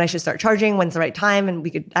of like when I should start charging, when's the right time.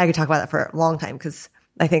 And I could talk about that for a long time because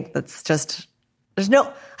I think that's just, you're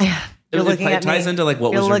looking at me. It ties into like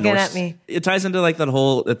what you're was your looking North, at me. It ties into like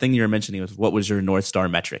the thing you were mentioning was what was your North Star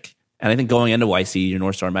metric. And I think going into YC, your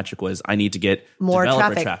North Star metric was I need to get more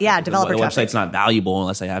developer traffic. Yeah, developer traffic. The website's not valuable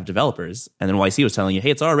unless I have developers. And then YC was telling you, hey,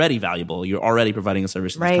 it's already valuable. You're already providing a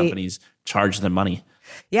service to these companies. Charge them money.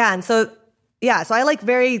 Yeah, and so I like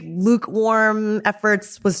very lukewarm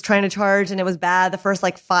efforts was trying to charge, and it was bad. The first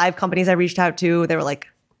like 5 companies I reached out to, they were like,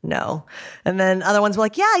 no. And then other ones were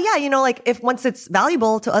like, yeah, like if once it's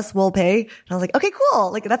valuable to us, we'll pay. And I was like, okay,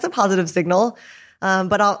 cool. Like that's a positive signal.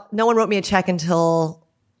 But no one wrote me a check until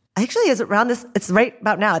actually is around this. It's right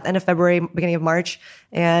about now at the end of February, beginning of March.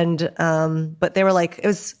 And, but they were like,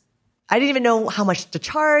 I didn't even know how much to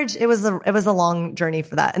charge. It was a long journey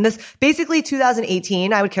for that. And this basically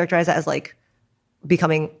 2018, I would characterize that as like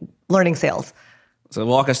learning sales. So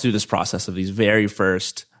walk us through this process of these very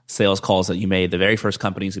first sales calls that you made, the very first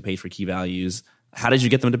companies who paid for Key Values. How did you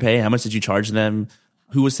get them to pay? How much did you charge them?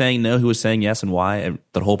 Who was saying no? Who was saying yes? And why? And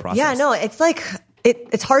the whole process. Yeah, no, it's like,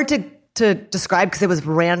 it's hard to describe because it was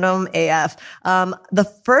random AF.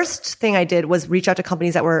 The first thing I did was reach out to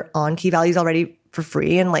companies that were on Key Values already for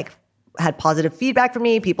free and like had positive feedback from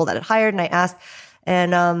me, people that had hired, and I asked.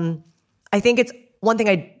 And I think it's one thing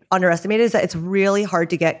I underestimated is that it's really hard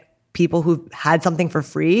to get people who've had something for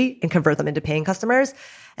free and convert them into paying customers.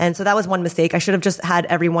 And so that was one mistake. I should have just had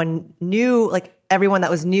everyone that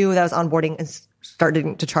was new that was onboarding and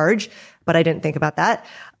starting to charge, but I didn't think about that.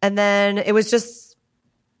 And then it was just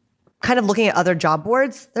kind of looking at other job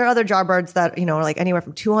boards. There are other job boards that, are like anywhere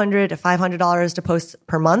from $200 to $500 to post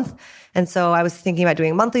per month. And so I was thinking about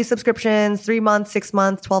doing monthly subscriptions, 3 months, 6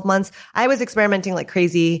 months, 12 months. I was experimenting like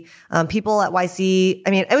crazy. People at YC,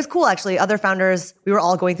 it was cool actually. Other founders, we were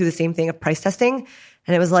all going through the same thing of price testing.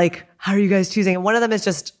 And it was like, how are you guys choosing? And one of them is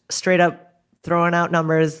just straight up throwing out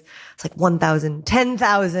numbers. It's like 1,000,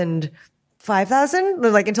 10,000, 5,000,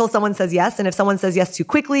 like until someone says yes. And if someone says yes too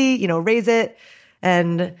quickly, raise it.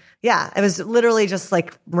 And yeah, it was literally just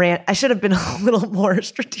like I should have been a little more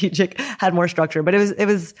strategic, had more structure, but it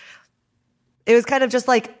was kind of just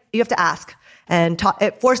like you have to ask and talk.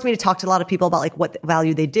 It forced me to talk to a lot of people about like what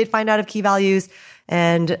value they did find out of Key Values.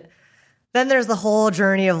 And then there's the whole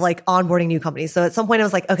journey of like onboarding new companies. So at some point I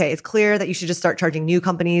was like, okay, it's clear that you should just start charging new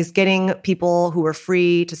companies. Getting people who are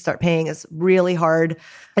free to start paying is really hard.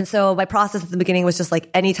 And so my process at the beginning was just like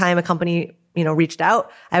anytime a company, reached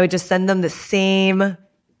out, I would just send them the same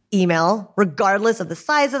email, regardless of the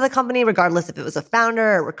size of the company, regardless if it was a founder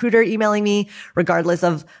or a recruiter emailing me, regardless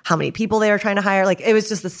of how many people they were trying to hire. Like it was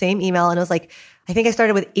just the same email. And it was like, I think I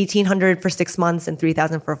started with 1,800 for 6 months and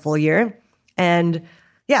 3,000 for a full year. And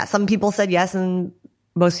yeah, some people said yes and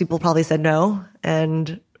most people probably said no.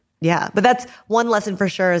 And yeah, but that's one lesson for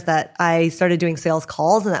sure is that I started doing sales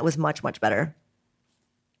calls and that was much, much better.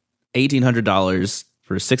 $1,800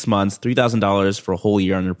 for 6 months, $3,000 for a whole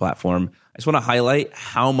year on your platform. I just want to highlight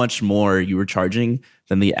how much more you were charging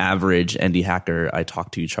than the average indie hacker I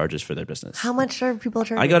talk to charges for their business. How much are people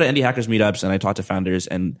charging? I go to indie hackers meetups and I talk to founders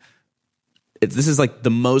and this is like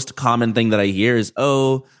the most common thing that I hear is,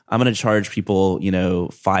 oh, I'm going to charge people, $5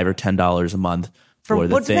 or $10 a month for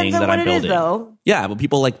the thing that I'm building. Though. Yeah, but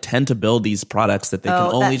people like tend to build these products that they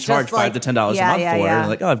can only charge $5 to $10 a month for. Yeah.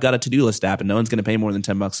 Like, oh, I've got a to-do list app and no one's going to pay more than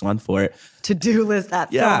 $10 a month for it. To-do list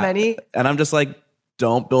app, so many. And I'm just like,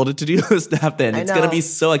 don't build a to-do list app then. It's going to be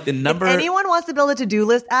so like the number. If anyone wants to build a to-do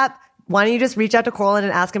list app, why don't you just reach out to Corlin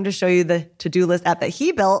and ask him to show you the to-do list app that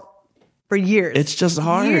he built for years. It's just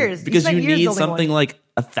hard because you need something like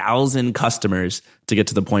 1,000 customers to get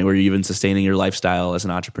to the point where you're even sustaining your lifestyle as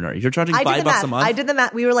an entrepreneur. If you're charging $5 a month. I did the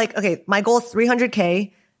math. We were like, okay, my goal is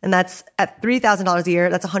 300K and that's at $3,000 a year.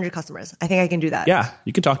 That's 100 customers. I think I can do that. Yeah.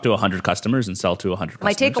 You can talk to 100 customers and sell to 100 customers. It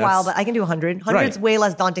might take a while, but I can do 100. 100's way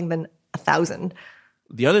less daunting than 1,000.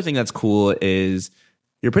 The other thing that's cool is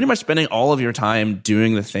you're pretty much spending all of your time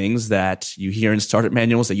doing the things that you hear in startup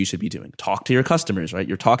manuals that you should be doing. Talk to your customers, right?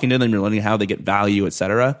 You're talking to them, you're learning how they get value, et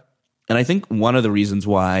cetera. And I think one of the reasons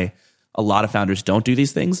why a lot of founders don't do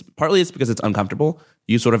these things, partly it's because it's uncomfortable.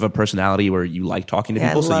 You sort of have a personality where you like talking to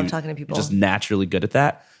people. I love talking to people. You're just naturally good at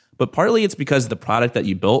that. But partly it's because the product that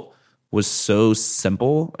you built was so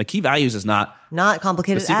simple. Like Key Values is not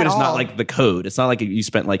complicated at all. The secret is not like the code. It's not like you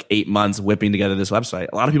spent like 8 months whipping together this website.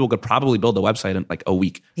 A lot of people could probably build the website in like a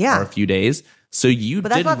week or a few days. So you But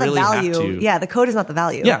that's didn't not the really value. have to. Yeah, the code is not the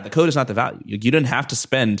value. Yeah, the code is not the value. You didn't have to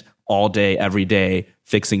spend all day, every day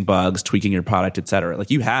fixing bugs, tweaking your product, et cetera. Like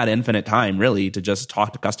you had infinite time really to just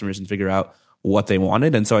talk to customers and figure out what they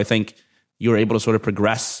wanted. And so I think you were able to sort of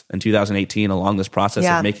progress in 2018 along this process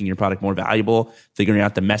of making your product more valuable, figuring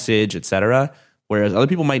out the message, et cetera. Whereas other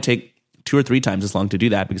people might take 2 or 3 times as long to do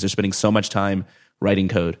that because they're spending so much time writing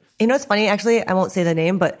code. You know what's funny? Actually, I won't say the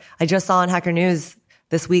name, but I just saw on Hacker News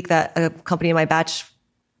this week that a company in my batch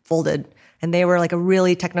folded, and they were like a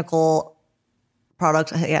really technical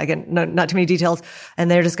product. Yeah, again, not too many details.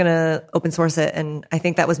 And they're just going to open source it. And I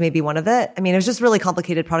think that was maybe one of it. I mean, it was just really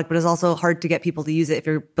complicated product, but it's also hard to get people to use it if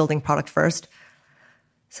you're building product first.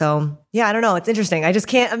 So yeah, I don't know. It's interesting. I just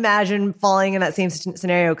can't imagine falling in that same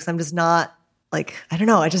scenario because I'm just not like, I don't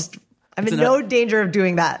know. I'm in no danger of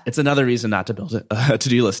doing that. It's another reason not to build a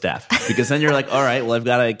to-do list app because then you're like, all right, well, I've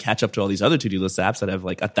got to catch up to all these other to-do list apps that have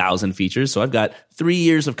like 1,000 features. So I've got 3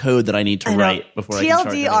 years of code that I need to write before I can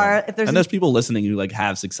charge anyone. And there's people listening who like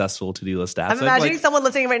have successful to-do list apps. I'm imagining someone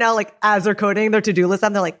listening right now, like as they're coding their to-do list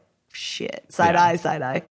app, they're like, shit, side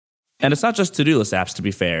eye. And it's not just to-do list apps, to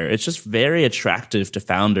be fair. It's just very attractive to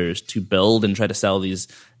founders to build and try to sell these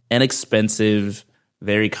inexpensive,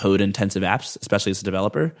 very code-intensive apps, especially as a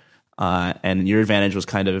developer. And your advantage was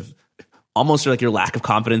kind of almost like your lack of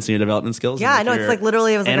confidence in your development skills. Yeah, I know. It's like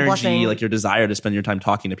literally it was like energy, a blessing. like your desire to spend your time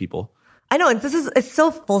talking to people. I know. And it's so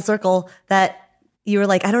full circle that you were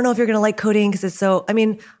like, I don't know if you're going to like coding because it's so, I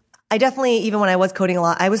mean, I definitely, even when I was coding a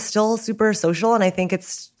lot, I was still super social. And I think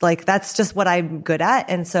it's like, that's just what I'm good at.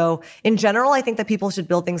 And so in general, I think that people should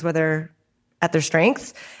build things where they're at their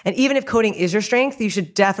strengths. And even if coding is your strength, you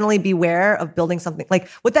should definitely beware of building something like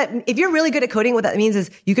what that, if you're really good at coding, what that means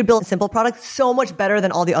is you could build a simple product so much better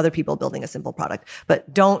than all the other people building a simple product.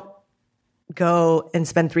 But don't go and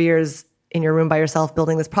spend 3 years in your room by yourself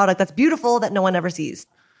building this product that's beautiful that no one ever sees.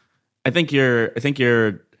 I think your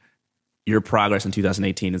progress in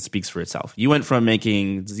 2018, it speaks for itself. You went from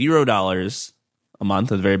making $0 a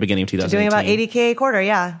month at the very beginning of 2018. Doing about $80K a quarter,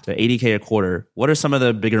 yeah. To $80K a quarter. What are some of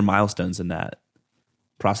the bigger milestones in that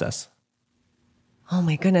process? Oh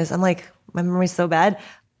my goodness. I'm like, my memory's so bad.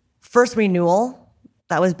 First renewal,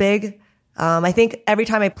 that was big. I think every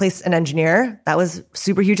time I placed an engineer, that was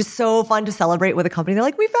super huge. It's so fun to celebrate with a company. They're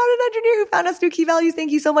like, we found an engineer who found us new key values.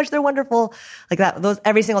 Thank you so much. They're wonderful. Like that,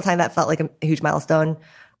 every single time that felt like a huge milestone.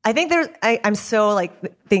 I think I'm so like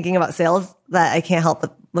thinking about sales that I can't help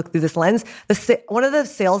but look through this lens. One of the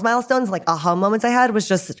sales milestones, like aha moments I had was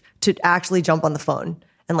just to actually jump on the phone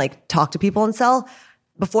and like talk to people and sell.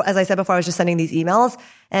 Before, as I said before, I was just sending these emails.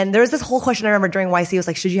 And there was this whole question I remember during YC was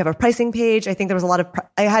like, should you have a pricing page? I think there was a lot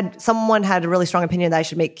of, someone had a really strong opinion that I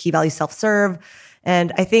should make key value self-serve.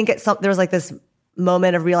 And I think there was like this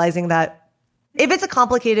moment of realizing that if it's a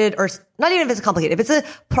complicated, or not even if it's complicated, if it's a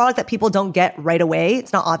product that people don't get right away,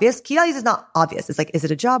 it's not obvious. Key values is not obvious. It's like, is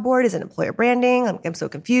it a job board? Is it employer branding? I'm so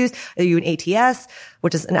confused. Are you an ATS,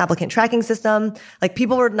 which is an applicant tracking system? Like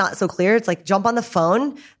people were not so clear. It's like jump on the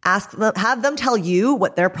phone, ask them, have them tell you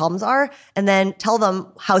what their problems are, and then tell them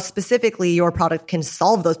how specifically your product can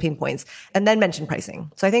solve those pain points, and then mention pricing.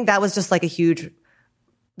 So I think that was just like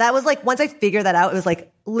that was like, once I figured that out, it was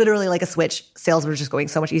like literally like a switch. Sales were just going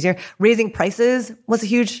so much easier. Raising prices was a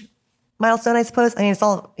huge milestone, I suppose. I mean, it's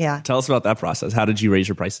all, yeah. Tell us about that process. How did you raise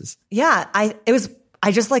your prices? Yeah, I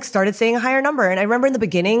just like started saying a higher number. And I remember in the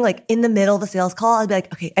beginning, like in the middle of the sales call, I'd be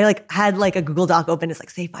like, okay, I like had like a Google Doc open. It's like,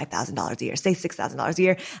 say $5,000 a year, say $6,000 a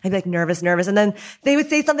year. I'd be like nervous. And then they would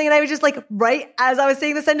say something and I would just like, right as I was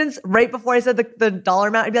saying the sentence, right before I said the dollar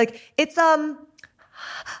amount, I'd be like, it's $3,000.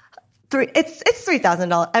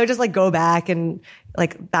 I would just like go back and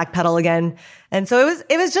like backpedal again. And so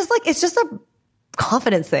it was just like, it's just a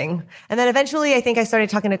confidence thing. And then eventually I think I started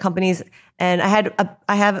talking to companies, and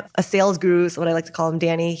I have a sales guru, so what I like to call him,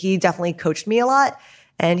 Danny. He definitely coached me a lot.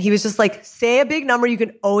 And he was just like, say a big number. You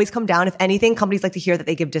can always come down. If anything, companies like to hear that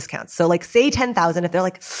they give discounts. So like say 10,000. If they're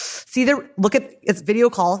like, look at it's video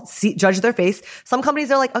call, judge their face. Some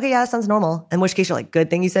companies are like, okay, yeah, that sounds normal. In which case you're like, good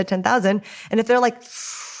thing you said 10,000. And if they're like,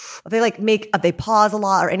 if they pause a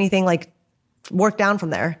lot or anything, like work down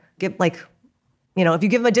from there. Give like, if you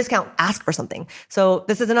give them a discount, ask for something. So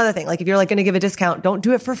this is another thing. Like if you're like going to give a discount, don't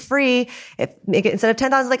do it for free. Make it instead of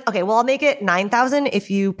 10,000, like, okay, well, I'll make it 9,000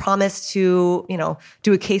 if you promise to,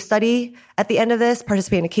 do a case study at the end of this,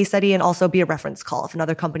 participate in a case study, and also be a reference call if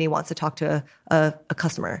another company wants to talk to a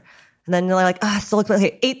customer. And then they're like, still look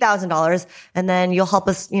like $8,000. And then you'll help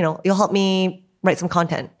us, you'll help me write some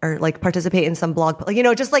content or like participate in some blog,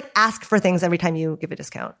 just like ask for things every time you give a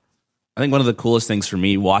discount. I think one of the coolest things for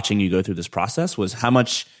me watching you go through this process was how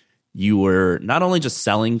much you were not only just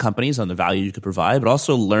selling companies on the value you could provide, but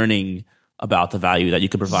also learning about the value that you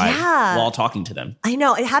could provide while talking to them. I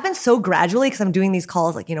know. It happens so gradually because I'm doing these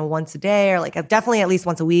calls like, once a day or like definitely at least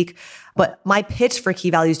once a week. But my pitch for key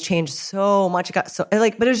values changed so much. It got so but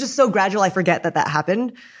it was just so gradual. I forget that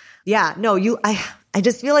happened. Yeah. No, I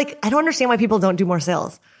just feel like I don't understand why people don't do more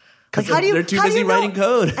sales. Like, they're too busy writing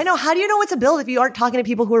code. I know. How do you know what to build if you aren't talking to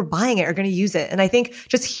people who are buying it or going to use it? And I think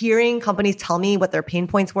just hearing companies tell me what their pain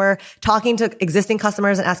points were, talking to existing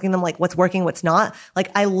customers and asking them like what's working, what's not. Like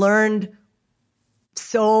I learned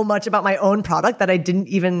so much about my own product that I didn't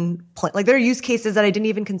even plan. Like there are use cases that I didn't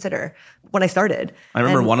even consider when I started. I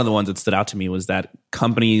remember one of the ones that stood out to me was that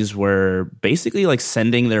companies were basically like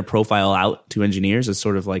sending their profile out to engineers as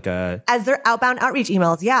sort of like as their outbound outreach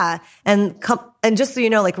emails. Yeah. And just so you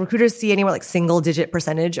know, like recruiters see anywhere like single digit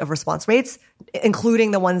percentage of response rates,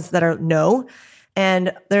 including the ones that are no.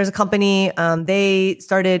 And there's a company,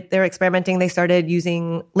 they're experimenting. They started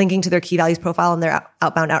linking to their key values profile in their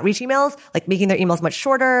outbound outreach emails, like making their emails much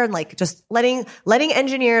shorter and like just letting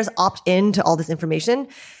engineers opt into all this information.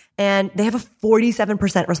 And they have a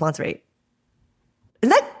 47% response rate. Isn't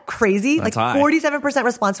that crazy? That's like high. 47%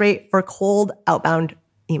 response rate for cold outbound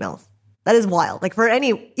emails. That is wild. Like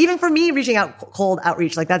even for me reaching out cold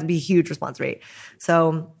outreach, like that'd be a huge response rate.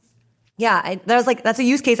 So yeah, that's a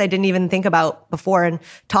use case I didn't even think about before. And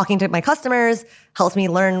talking to my customers helps me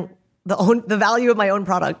learn the value of my own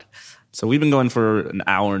product. So we've been going for an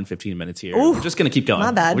hour and 15 minutes here. Ooh, we're just going to keep going.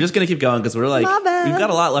 My bad. We're just going to keep going because we've got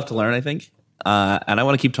a lot left to learn, I think. And I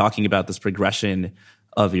want to keep talking about this progression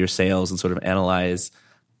of your sales and sort of analyze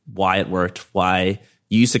why it worked, why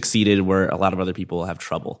you succeeded where a lot of other people have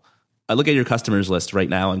trouble. I look at your customers list right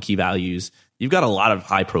now on Key Values. You've got a lot of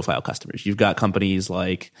high profile customers. You've got companies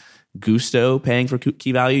like Gusto paying for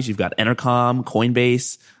key values. You've got Entercom,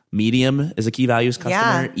 Coinbase, Medium is a key values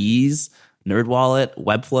customer, Ease, NerdWallet,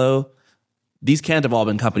 Webflow. These can't have all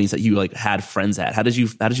been companies that you like had friends at. How did you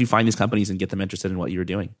find these companies and get them interested in what you were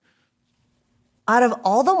doing? Out of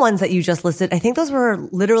all the ones that you just listed, I think those were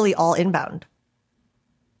literally all inbound.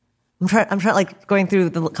 I'm trying like going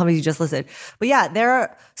through the companies you just listed. But yeah,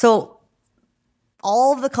 so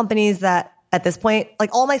all of the companies that at this point,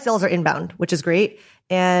 like all my sales are inbound, which is great.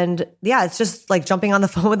 And yeah, it's just like jumping on the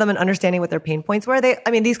phone with them and understanding what their pain points were.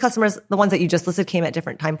 These customers, the ones that you just listed, came at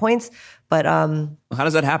different time points. But how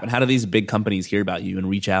does that happen? How do these big companies hear about you and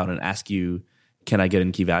reach out and ask you, can I get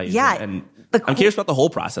in Key Values? Yeah. And I'm curious about the whole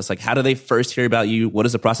process. Like, how do they first hear about you? What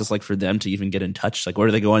is the process like for them to even get in touch? Like, where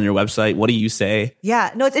do they go on your website? What do you say?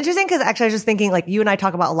 Yeah, no, it's interesting because actually I was just thinking like you and I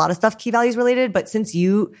talk about a lot of stuff Key Values related, but since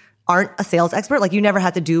you aren't a sales expert, like you never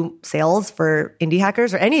had to do sales for Indie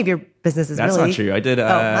Hackers or any of your businesses. That's really. Not true. I did.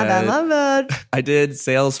 My bad. I did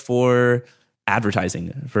sales for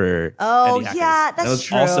advertising for. Oh Indie Hackers. Yeah, that's that was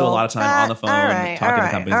true. Also a lot of time on the phone talking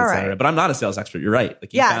to companies, etc. But I'm not a sales expert. You're right.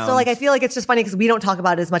 Like so like I feel like it's just funny because we don't talk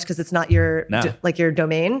about it as much because it's not your your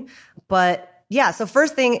domain, but. Yeah. So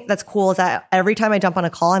first thing that's cool is that every time I jump on a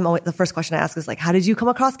call, the first question I ask is like, how did you come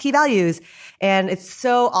across Key Values? And it's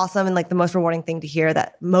so awesome and like the most rewarding thing to hear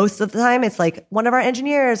that most of the time it's like one of our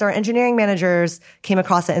engineers or engineering managers came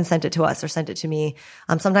across it and sent it to us or sent it to me.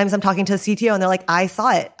 Sometimes I'm talking to the CTO and they're like, I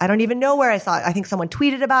saw it. I don't even know where I saw it. I think someone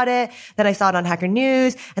tweeted about it. Then I saw it on Hacker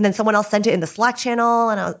News and then someone else sent it in the Slack channel.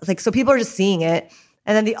 And I was like, so people are just seeing it.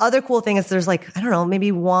 And then the other cool thing is there's like, I don't know,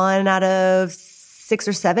 maybe 1 out of 6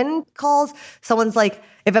 or 7 calls. Someone's like,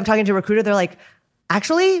 if I'm talking to a recruiter, they're like,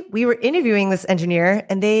 actually, we were interviewing this engineer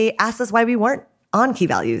and they asked us why we weren't on Key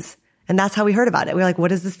Values. And that's how we heard about it. We're like,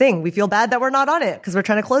 what is this thing? We feel bad that we're not on it because we're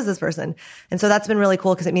trying to close this person. And so that's been really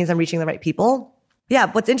cool because it means I'm reaching the right people. Yeah.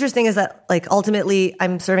 What's interesting is that like ultimately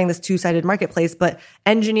I'm serving this two-sided marketplace, but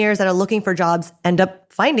engineers that are looking for jobs end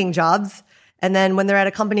up finding jobs. And then when they're at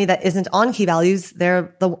a company that isn't on Key Values,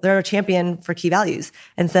 they're a champion for Key Values.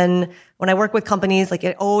 And then when I work with companies, like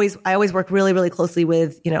I always work really, really closely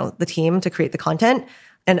with, the team to create the content.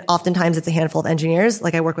 And oftentimes it's a handful of engineers.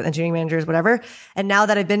 Like I work with engineering managers, whatever. And now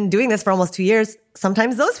that I've been doing this for almost 2 years,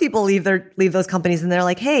 sometimes those people leave those companies and they're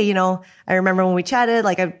like, hey, I remember when we chatted,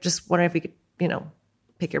 like I just wondering if we could,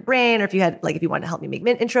 pick your brain or if you wanted to help me make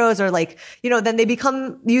mint intros or like, then they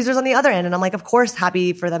become users on the other end. And I'm like, of course,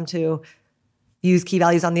 happy for them to use Key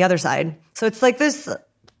Values on the other side. So it's like this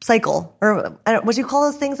cycle, or what do you call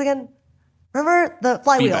those things again? Remember the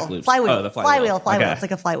flywheel? Flywheel. Oh, the flywheel. Okay. It's like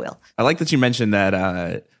a flywheel. I like that you mentioned that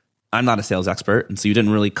I'm not a sales expert, and so you didn't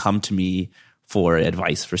really come to me for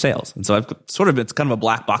advice for sales. And so it's kind of a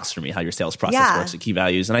black box for me how your sales process works at Key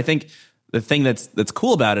Values. And I think the thing that's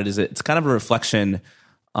cool about it is it's kind of a reflection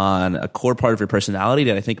on a core part of your personality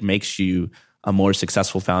that I think makes you a more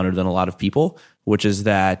successful founder than a lot of people, which is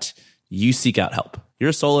that you seek out help. You're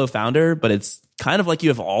a solo founder, but it's kind of like you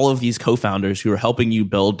have all of these co-founders who are helping you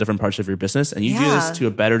build different parts of your business. And you do this to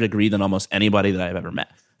a better degree than almost anybody that I've ever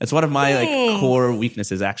met. It's one of my like core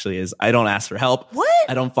weaknesses actually is I don't ask for help. What?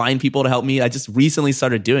 I don't find people to help me. I just recently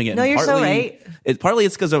started doing it. No, you're so right. Partly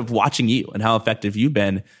it's because of watching you and how effective you've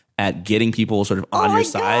been at getting people sort of on your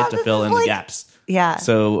side to fill in the gaps. Yeah.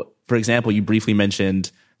 So for example, you briefly mentioned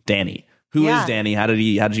Danny. Who is Danny? How did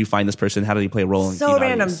you find this person? How did he play a role in So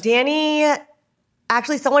random. Danny,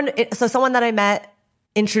 actually someone that I met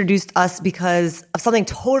introduced us because of something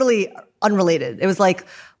totally unrelated. It was like,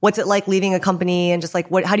 what's it like leaving a company and just like,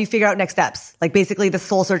 how do you figure out next steps? Like basically the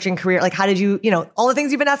soul searching career. Like how did you all the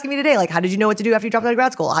things you've been asking me today, like how did you know what to do after you dropped out of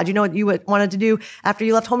grad school? How did you know what you wanted to do after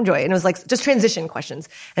you left Homejoy? And it was like just transition questions.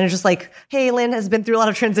 And it's just like, hey, Lynn has been through a lot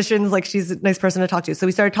of transitions. Like she's a nice person to talk to. So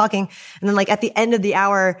we started talking. And then like at the end of the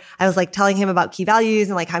hour, I was like telling him about key values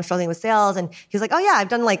and like how I'm struggling with sales. And he was like, oh yeah, I've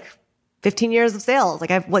done like 15 years of sales.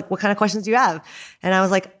 Like what kind of questions do you have? And I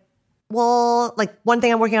was like, well, like one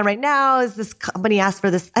thing I'm working on right now is this company asked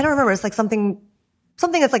for this. I don't remember. It's like something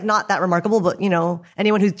that's like not that remarkable, but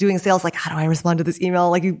anyone who's doing sales, like, how do I respond to this email?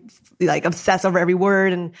 Like you like obsess over every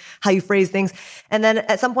word and how you phrase things. And then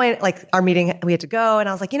at some point, like our meeting, we had to go and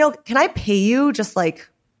I was like, can I pay you just like,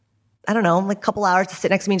 I don't know, like a couple hours to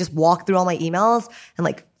sit next to me and just walk through all my emails and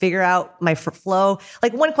like figure out my flow.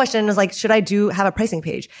 Like one question was like, should I have a pricing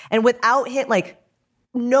page? And without him, like,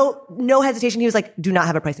 no hesitation. He was like, do not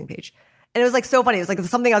have a pricing page. And it was like so funny. It was like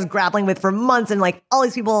something I was grappling with for months. And like all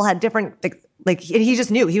these people had different, and he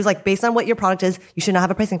just knew. He was like, based on what your product is, you should not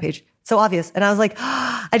have a pricing page. So obvious. And I was like,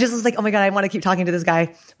 I just was like, oh my God, I want to keep talking to this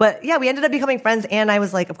guy. But yeah, we ended up becoming friends. And I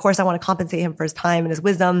was like, of course I want to compensate him for his time and his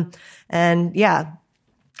wisdom. And yeah,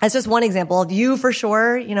 that's just one example. You for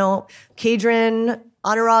sure, Kadrin,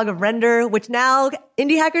 Anurag of Render, which now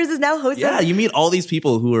Indie Hackers is now hosting. Yeah, you meet all these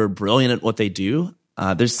people who are brilliant at what they do.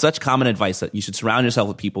 There's such common advice that you should surround yourself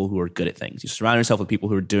with people who are good at things. You surround yourself with people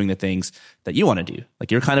who are doing the things that you want to do. Like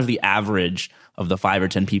you're kind of the average of the 5 or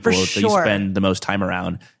 10 people that you spend the most time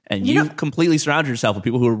around. And you've completely surrounded yourself with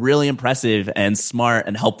people who are really impressive and smart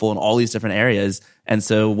and helpful in all these different areas. And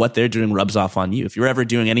so what they're doing rubs off on you. If you're ever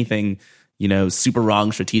doing anything super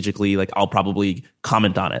wrong strategically, like I'll probably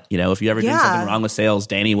comment on it. If you ever do something wrong with sales,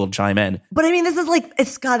 Danny will chime in. But I mean, this is like,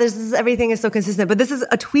 everything is so consistent. But this is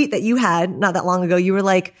a tweet that you had not that long ago. You were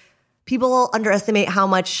like, people underestimate how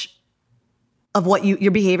much of what your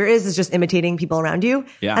behavior is just imitating people around you.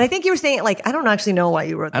 Yeah. And I think you were saying like, I don't actually know why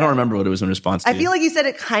you wrote that. I don't remember what it was in response to. I feel like you said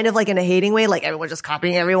it kind of like in a hating way, like everyone's just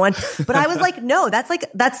copying everyone. But I was like, no, that's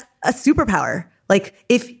a superpower. Like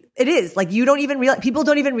if it is like people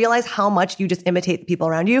don't even realize how much you just imitate the people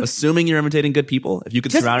around you. Assuming you're imitating good people. If you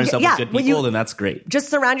could surround yourself with good people, then that's great. Just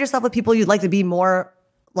surround yourself with people you'd like to be more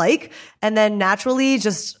like, and then naturally,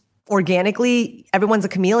 just organically, everyone's a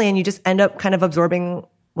chameleon. You just end up kind of absorbing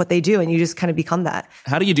what they do and you just kind of become that.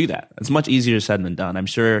 How do you do that? It's much easier said than done. I'm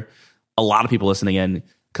sure a lot of people listening in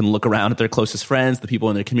can look around at their closest friends, the people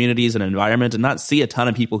in their communities and environment, and not see a ton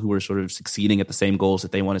of people who are sort of succeeding at the same goals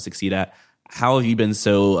that they want to succeed at. How have you been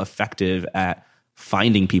so effective at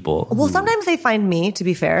finding people? Well, sometimes they find me, to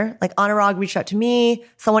be fair. Like Anurag reached out to me.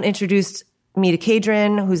 Someone introduced me to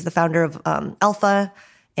Kadrin, who's the founder of Alpha,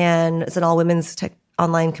 and it's an all-women's tech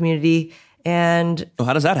online community. And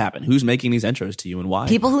how does that happen? Who's making these intros to you and why?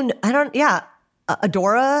 People who,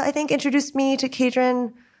 Adora, I think, introduced me to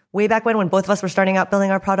Kadrin way back when both of us were starting out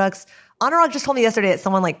building our products. Anurag just told me yesterday that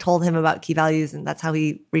someone like told him about key values and that's how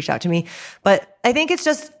he reached out to me. But I think it's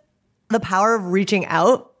just the power of reaching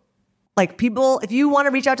out. Like people, if you want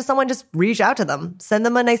to reach out to someone, just reach out to them. Send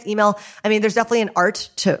them a nice email. I mean, there's definitely an art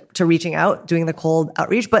to reaching out, doing the cold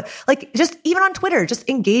outreach, but like just even on Twitter, just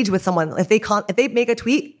engage with someone. If they make a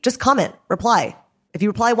tweet, just comment, reply. If you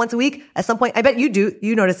reply once a week, at some point, I bet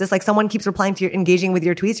you notice this, like someone keeps replying to engaging with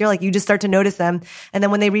your tweets. You're like, you just start to notice them. And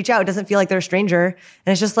then when they reach out, it doesn't feel like they're a stranger.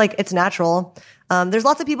 And it's just like, it's natural. There's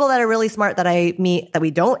lots of people that are really smart that I meet that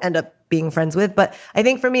we don't end up being friends with. But I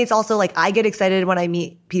think for me, it's also like, I get excited when I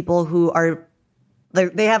meet people who are,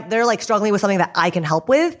 they're like struggling with something that I can help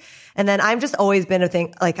with. And then I've just always been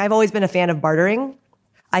I've always been a fan of bartering.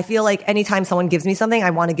 I feel like anytime someone gives me something,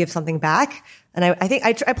 I want to give something back. And I think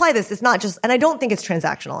I apply this. It's not just, and I don't think it's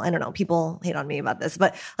transactional. I don't know. People hate on me about this,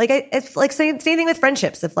 but like, it's like same thing with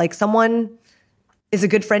friendships. If like someone is a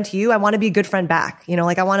good friend to you, I want to be a good friend back.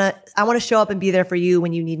 Like I want to show up and be there for you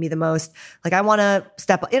when you need me the most. Like I want to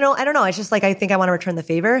step, I don't know. It's just like, I think I want to return the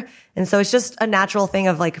favor. And so it's just a natural thing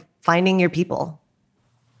of like finding your people.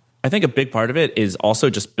 I think a big part of it is also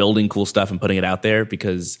just building cool stuff and putting it out there,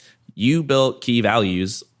 because you built Key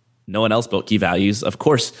Values no one else built key values. Of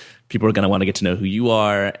course, people are going to want to get to know who you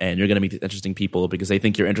are, and you're going to meet interesting people because they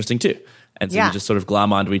think you're interesting too. And so you just sort of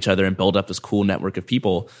glom onto each other and build up this cool network of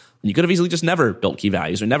people. And you could have easily just never built key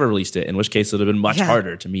values or never released it, in which case it would have been much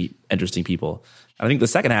harder to meet interesting people. And I think the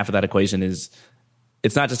second half of that equation is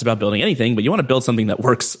it's not just about building anything, but you want to build something that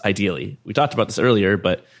works ideally. We talked about this earlier,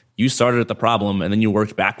 but you started at the problem and then you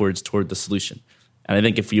worked backwards toward the solution. And I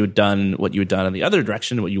think if you had done what you had done in the other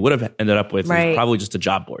direction, what you would have ended up with is probably just a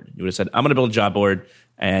job board. You would have said, I'm going to build a job board,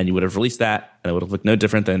 and you would have released that, and it would have looked no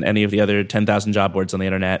different than any of the other 10,000 job boards on the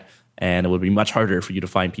internet, and it would be much harder for you to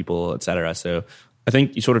find people, et cetera. So I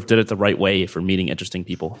think you sort of did it the right way for meeting interesting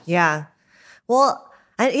people. Yeah. Well,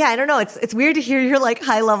 I don't know. It's weird to hear your like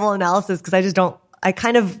high level analysis because I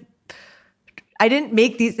didn't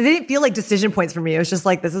make these, they didn't feel like decision points for me. It was just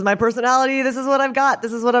like, this is my personality. This is what I've got.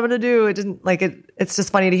 This is what I'm going to do. It didn't like it. It's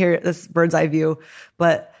just funny to hear this bird's eye view.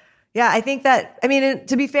 But yeah, I think that, I mean,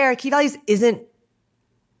 to be fair, Key Values isn't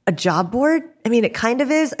a job board. I mean, it kind of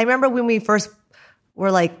is. I remember when we first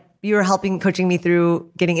were like, you were coaching me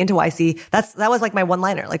through getting into YC. That was like my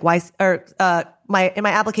one-liner, like YC, or, in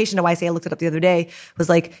my application to YC, I looked it up the other day, was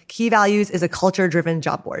like, Key Values is a culture-driven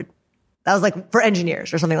job board. That was like for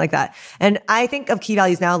engineers or something like that. And I think of Key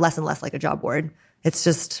Values now less and less like a job board. It's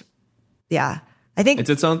just, I think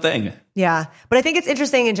it's its own thing. Yeah. But I think it's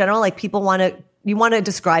interesting in general, like you want to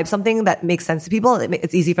describe something that makes sense to people.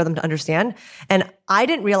 It's easy for them to understand. And I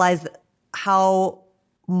didn't realize how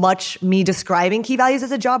much me describing Key Values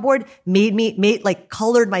as a job board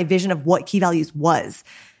colored my vision of what Key Values was.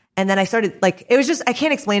 And then I started it was just, I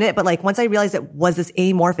can't explain it, but like once I realized it was this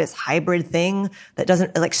amorphous hybrid thing that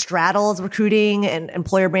doesn't straddles recruiting and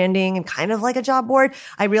employer branding and kind of like a job board,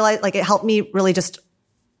 I realized it helped me really just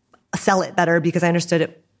sell it better because I understood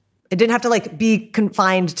it. It didn't have to be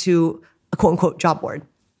confined to a quote unquote job board.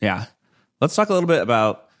 Yeah. Let's talk a little bit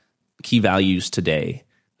about Key Values today.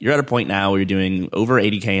 You're at a point now where you're doing over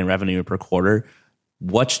 80K in revenue per quarter.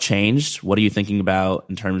 What's changed? What are you thinking about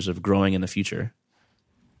in terms of growing in the future?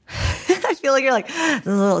 I feel like you're this is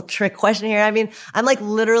a little trick question here. I mean, I'm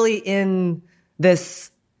literally in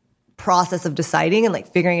this process of deciding and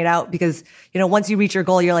figuring it out because, once you reach your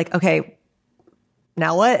goal, you're like, okay,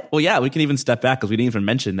 now what? Well, yeah, we can even step back because we didn't even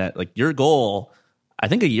mention that your goal, I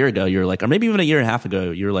think a year ago, you're or maybe even a year and a half ago,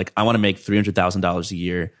 you're I want to make $300,000 a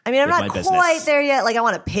year. I mean, I'm not quite there yet. I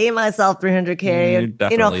want to pay myself $300K. You're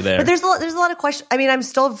definitely there. But there's a lot of questions. I mean, I'm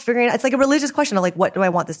still figuring it out. It's like a religious question of what do I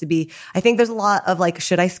want this to be? I think there's a lot of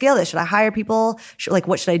should I scale this? Should I hire people?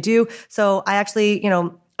 What should I do? So I actually,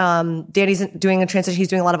 Danny's doing a transition. He's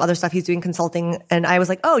doing a lot of other stuff. He's doing consulting. And I was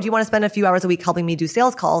like, oh, do you want to spend a few hours a week helping me do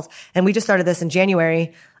sales calls? And we just started this in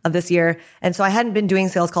January of this year. And so I hadn't been doing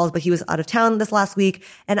sales calls, but he was out of town this last week.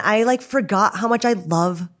 And I forgot how much I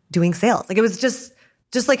love doing sales. It was just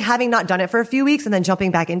having not done it for a few weeks and then jumping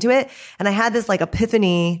back into it. And I had this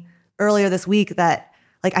epiphany earlier this week that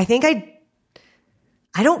I think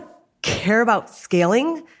I don't care about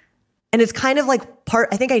scaling. And it's kind of I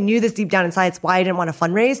think I knew this deep down inside. It's why I didn't want to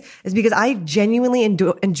fundraise, is because I genuinely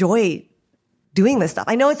enjoy doing this stuff.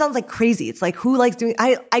 I know it sounds crazy. It's who likes doing,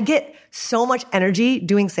 I get so much energy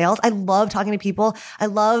doing sales. I love talking to people. I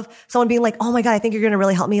love someone being oh my God, I think you're going to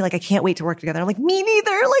really help me. I can't wait to work together. I'm me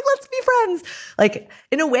neither. Let's be friends.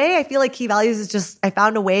 In a way, I feel Key Values is just, I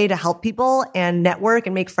found a way to help people and network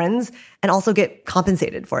and make friends and also get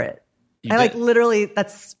compensated for it. Literally,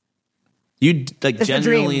 that's, you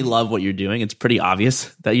genuinely love what you're doing. It's pretty obvious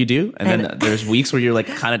that you do. And then there's weeks where you're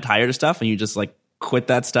kind of tired of stuff and you just quit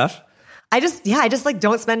that stuff. I just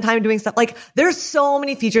don't spend time doing stuff. There's so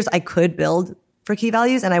many features I could build for Key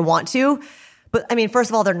Values and I want to, but I mean, first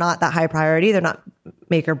of all, they're not that high priority. They're not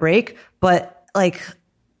make or break, but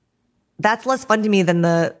that's less fun to me than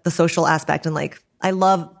the social aspect. And I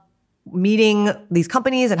love meeting these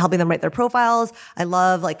companies and helping them write their profiles. I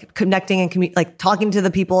love connecting and talking to the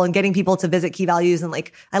people and getting people to visit Key Values. And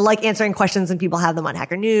I like answering questions when people have them on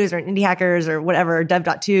Hacker News or Indie Hackers or whatever,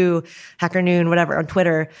 Dev.to, Hacker Noon, whatever, on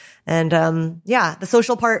Twitter. And the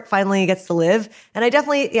social part finally gets to live. And I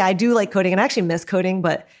definitely, I do like coding and I actually miss coding,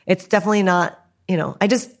 but it's definitely not, you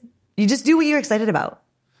just do what you're excited about.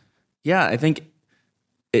 Yeah, I think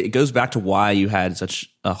it goes back to why you had such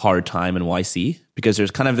a hard time in YC, because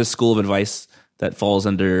there's kind of this school of advice that falls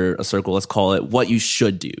under a circle. Let's call it what you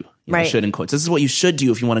should do. Right. Should in quotes. This is what you should do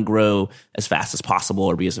if you want to grow as fast as possible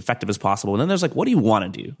or be as effective as possible. And then there's what do you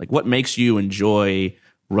want to do? What makes you enjoy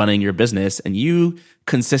running your business? And you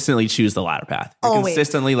consistently choose the latter path. You're Always.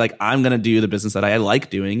 consistently I'm going to do the business that I like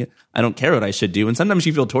doing. I don't care what I should do. And sometimes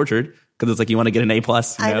you feel tortured Because it's like you want to get an A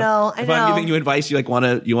plus. I know. If I'm giving you advice, you want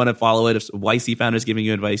to follow it. If YC founder is giving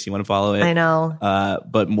you advice, you want to follow it. I know.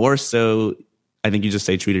 But more so, I think you just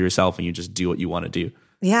stay true to yourself and you just do what you want to do.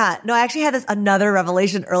 Yeah. No, I actually had another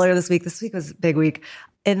revelation earlier this week. This week was a big week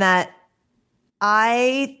in that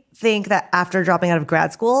I think that after dropping out of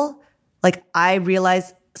grad school, like I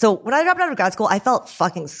realized, so when I dropped out of grad school, I felt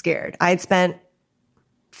fucking scared. I had spent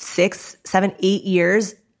 6, 7, 8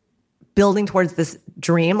 years building towards this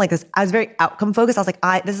dream. Like this, I was very outcome focused. I was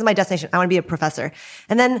like, this is my destination. I want to be a professor.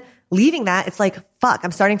 And then leaving that, it's like, fuck,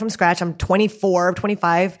 I'm starting from scratch. I'm 24,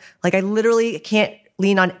 25. Like I literally can't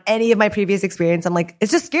lean on any of my previous experience. I'm like,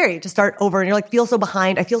 it's just scary to start over. And you're like, feel so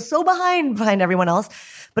behind. I feel so behind everyone else.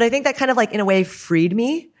 But I think that kind of like in a way freed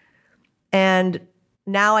me. And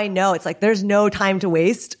now I know it's like, there's no time to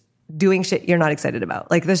waste doing shit you're not excited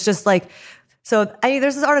about. Like there's just like, so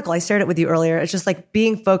there's this article, I shared it with you earlier. It's just like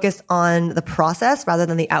being focused on the process rather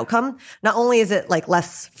than the outcome. Not only is it like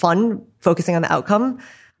less fun focusing on the outcome,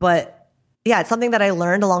 but yeah, it's something that I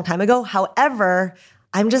learned a long time ago. However,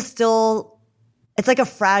 I'm just still, it's like a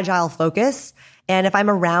fragile focus. And if I'm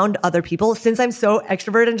around other people, since I'm so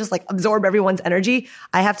extroverted and just like absorb everyone's energy,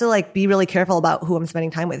 I have to like be really careful about who I'm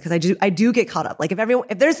spending time with. Cause I do get caught up. Like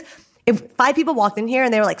if 5 people walked in here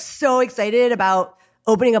and they were like so excited about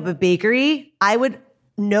opening up a bakery, I would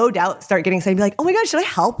no doubt start getting excited and be like, oh my God, should I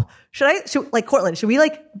help? Like Cortland, should we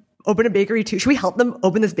like open a bakery too? Should we help them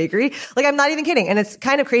open this bakery? Like, I'm not even kidding. And it's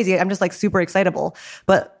kind of crazy. I'm just like super excitable.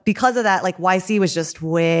 But because of that, like YC was just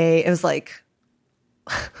it was like.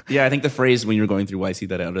 Yeah, I think the phrase when you were going through YC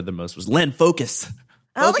that I uttered the most was Len, focus.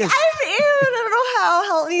 I was like, I don't know how.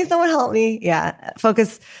 Help me. Someone help me. Yeah.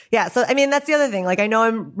 Focus. Yeah. So, I mean, that's the other thing. Like, I know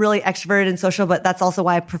I'm really extroverted and social, but that's also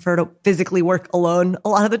why I prefer to physically work alone a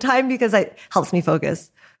lot of the time because it helps me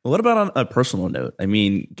focus. Well, what about on a personal note? I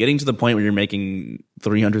mean, getting to the point where you're making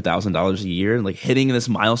 $300,000 a year and like hitting this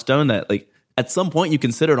milestone that like at some point you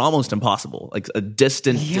considered almost impossible, like a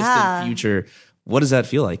distant future. What does that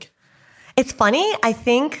feel like? It's funny. I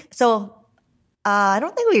think so. I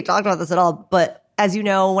don't think we talked about this at all, but as you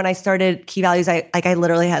know, when I started Key Values, I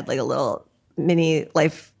literally had like a little mini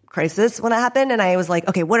life crisis when that happened. And I was like,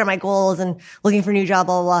 okay, what are my goals and looking for a new job,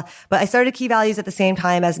 blah, blah, blah. But I started Key Values at the same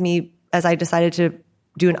time as I decided to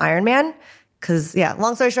do an Ironman. Cause yeah,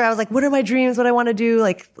 long story short, I was like, what are my dreams? What I want to do?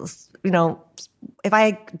 Like, you know, if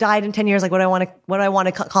I died in 10 years, like what do I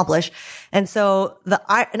want to accomplish? And so an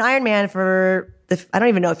Ironman I don't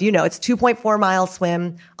even know if you know, it's 2.4 miles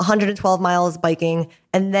swim, 112 miles biking,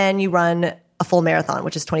 and then you run a full marathon,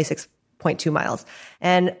 which is 26.2 miles.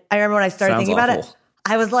 And I remember when I started thinking about it,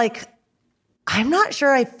 I was like, I'm not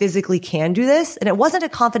sure I physically can do this. And it wasn't a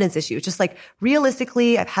confidence issue. It's just like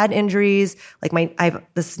realistically, I've had injuries, like I have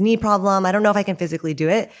this knee problem. I don't know if I can physically do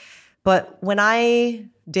it. But when I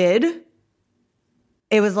did,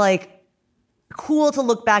 it was like cool to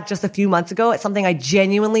look back just a few months ago at something I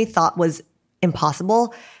genuinely thought was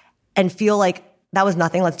impossible and feel like that was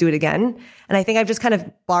nothing. Let's do it again. And I think I've just kind of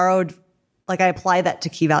borrowed, like I apply that to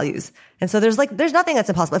Key Values. And so there's nothing that's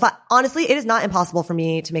impossible. Honestly, it is not impossible for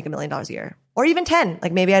me to make $1 million a year or even 10.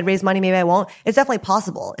 Like maybe I'd raise money, maybe I won't. It's definitely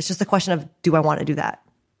possible. It's just a question of, do I want to do that?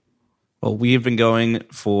 Well, we've been going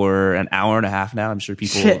for an hour and a half now. I'm sure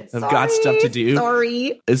people have got stuff to do.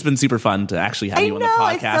 Sorry. It's been super fun to actually have you on the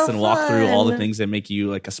podcast and walk through all the things that make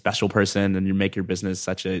you like a special person and you make your business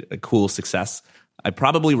such a cool success. I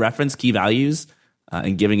probably reference Key Values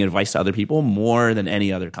and giving advice to other people more than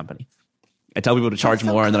any other company. I tell people to charge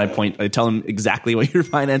more and then I tell them exactly what your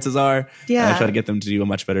finances are. Yeah. And I try to get them to do a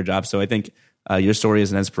much better job. So I think your story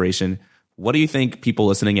is an inspiration. What do you think people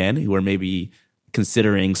listening in who are maybe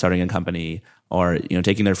considering starting a company or, you know,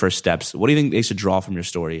 taking their first steps, what do you think they should draw from your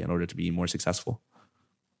story in order to be more successful?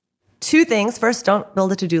 2 things. First, don't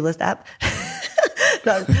build a to-do list app.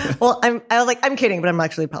 No. Well, I was like, I'm kidding, but I'm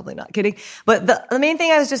actually probably not kidding. But the main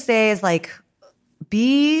thing I was just say is like,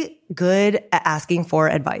 be good at asking for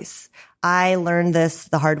advice. I learned this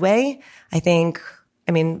the hard way.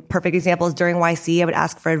 Perfect example is during YC, I would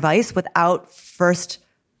ask for advice without first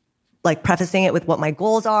like prefacing it with what my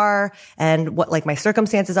goals are and what like my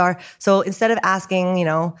circumstances are. So instead of asking, you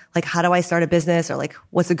know, like, how do I start a business or like,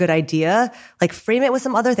 what's a good idea? Like frame it with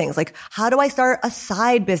some other things. Like, how do I start a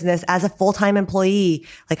side business as a full-time employee?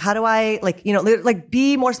 Like, how do I like, you know, like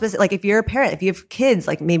be more specific. Like if you're a parent, if you have kids,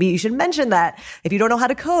 like maybe you should mention that. If you don't know how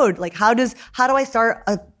to code, like how do I start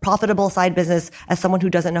a profitable side business as someone who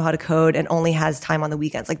doesn't know how to code and only has time on the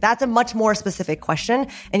weekends? Like that's a much more specific question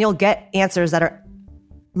and you'll get answers that are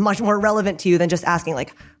much more relevant to you than just asking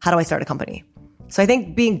like, how do I start a company? So I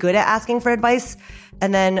think being good at asking for advice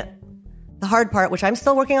and then the hard part, which I'm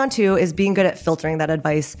still working on too, is being good at filtering that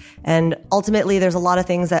advice. And ultimately, there's a lot of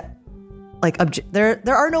things that like there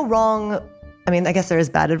are no wrong. I mean, I guess there is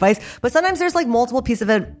bad advice, but sometimes there's like multiple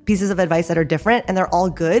pieces of advice that are different and they're all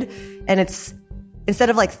good. And it's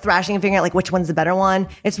instead of like thrashing and figuring out like which one's the better one,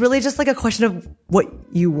 it's really just like a question of what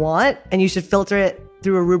you want, and you should filter it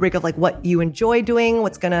through a rubric of like what you enjoy doing,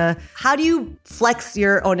 how do you flex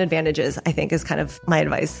your own advantages, I think is kind of my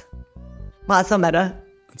advice. Wow, that's so meta.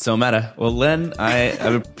 It's so meta. Well, Lynn, I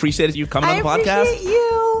appreciated you coming on the podcast. I appreciate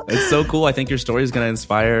you. It's so cool. I think your story is going to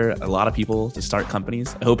inspire a lot of people to start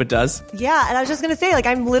companies. I hope it does. Yeah, and I was just going to say, like,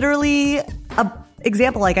 I'm literally a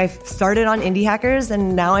example. Like, I started on Indie Hackers,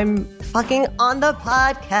 and now I'm fucking on the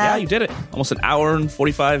podcast. Yeah, you did it. Almost an hour and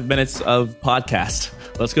 45 minutes of podcast.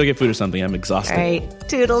 Let's go get food or something. I'm exhausted. All right.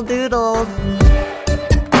 Toodle doodles.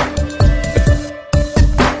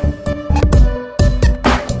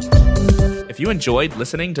 If you enjoyed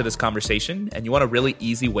listening to this conversation and you want a really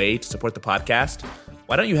easy way to support the podcast,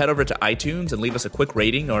 why don't you head over to iTunes and leave us a quick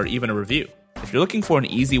rating or even a review? If you're looking for an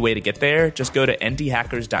easy way to get there, just go to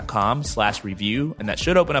ndhackers.com/review, and that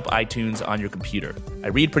should open up iTunes on your computer. I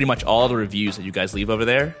read pretty much all the reviews that you guys leave over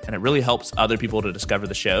there, and it really helps other people to discover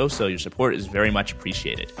the show, so your support is very much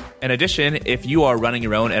appreciated. In addition, if you are running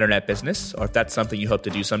your own internet business, or if that's something you hope to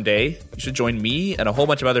do someday, you should join me and a whole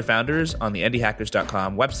bunch of other founders on the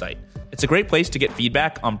ndhackers.com website. It's a great place to get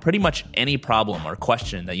feedback on pretty much any problem or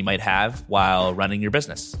question that you might have while running your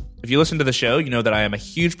business. If you listen to the show, you know that I am a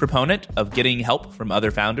huge proponent of getting help from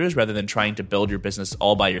other founders rather than trying to build your business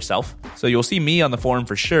all by yourself. So you'll see me on the forum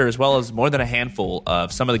for sure, as well as more than a handful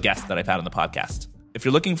of some of the guests that I've had on the podcast. If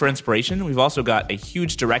you're looking for inspiration, we've also got a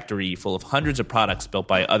huge directory full of hundreds of products built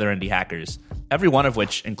by other indie hackers, every one of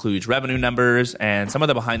which includes revenue numbers and some of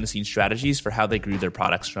the behind-the-scenes strategies for how they grew their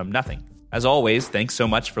products from nothing. As always, thanks so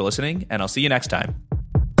much for listening, and I'll see you next time.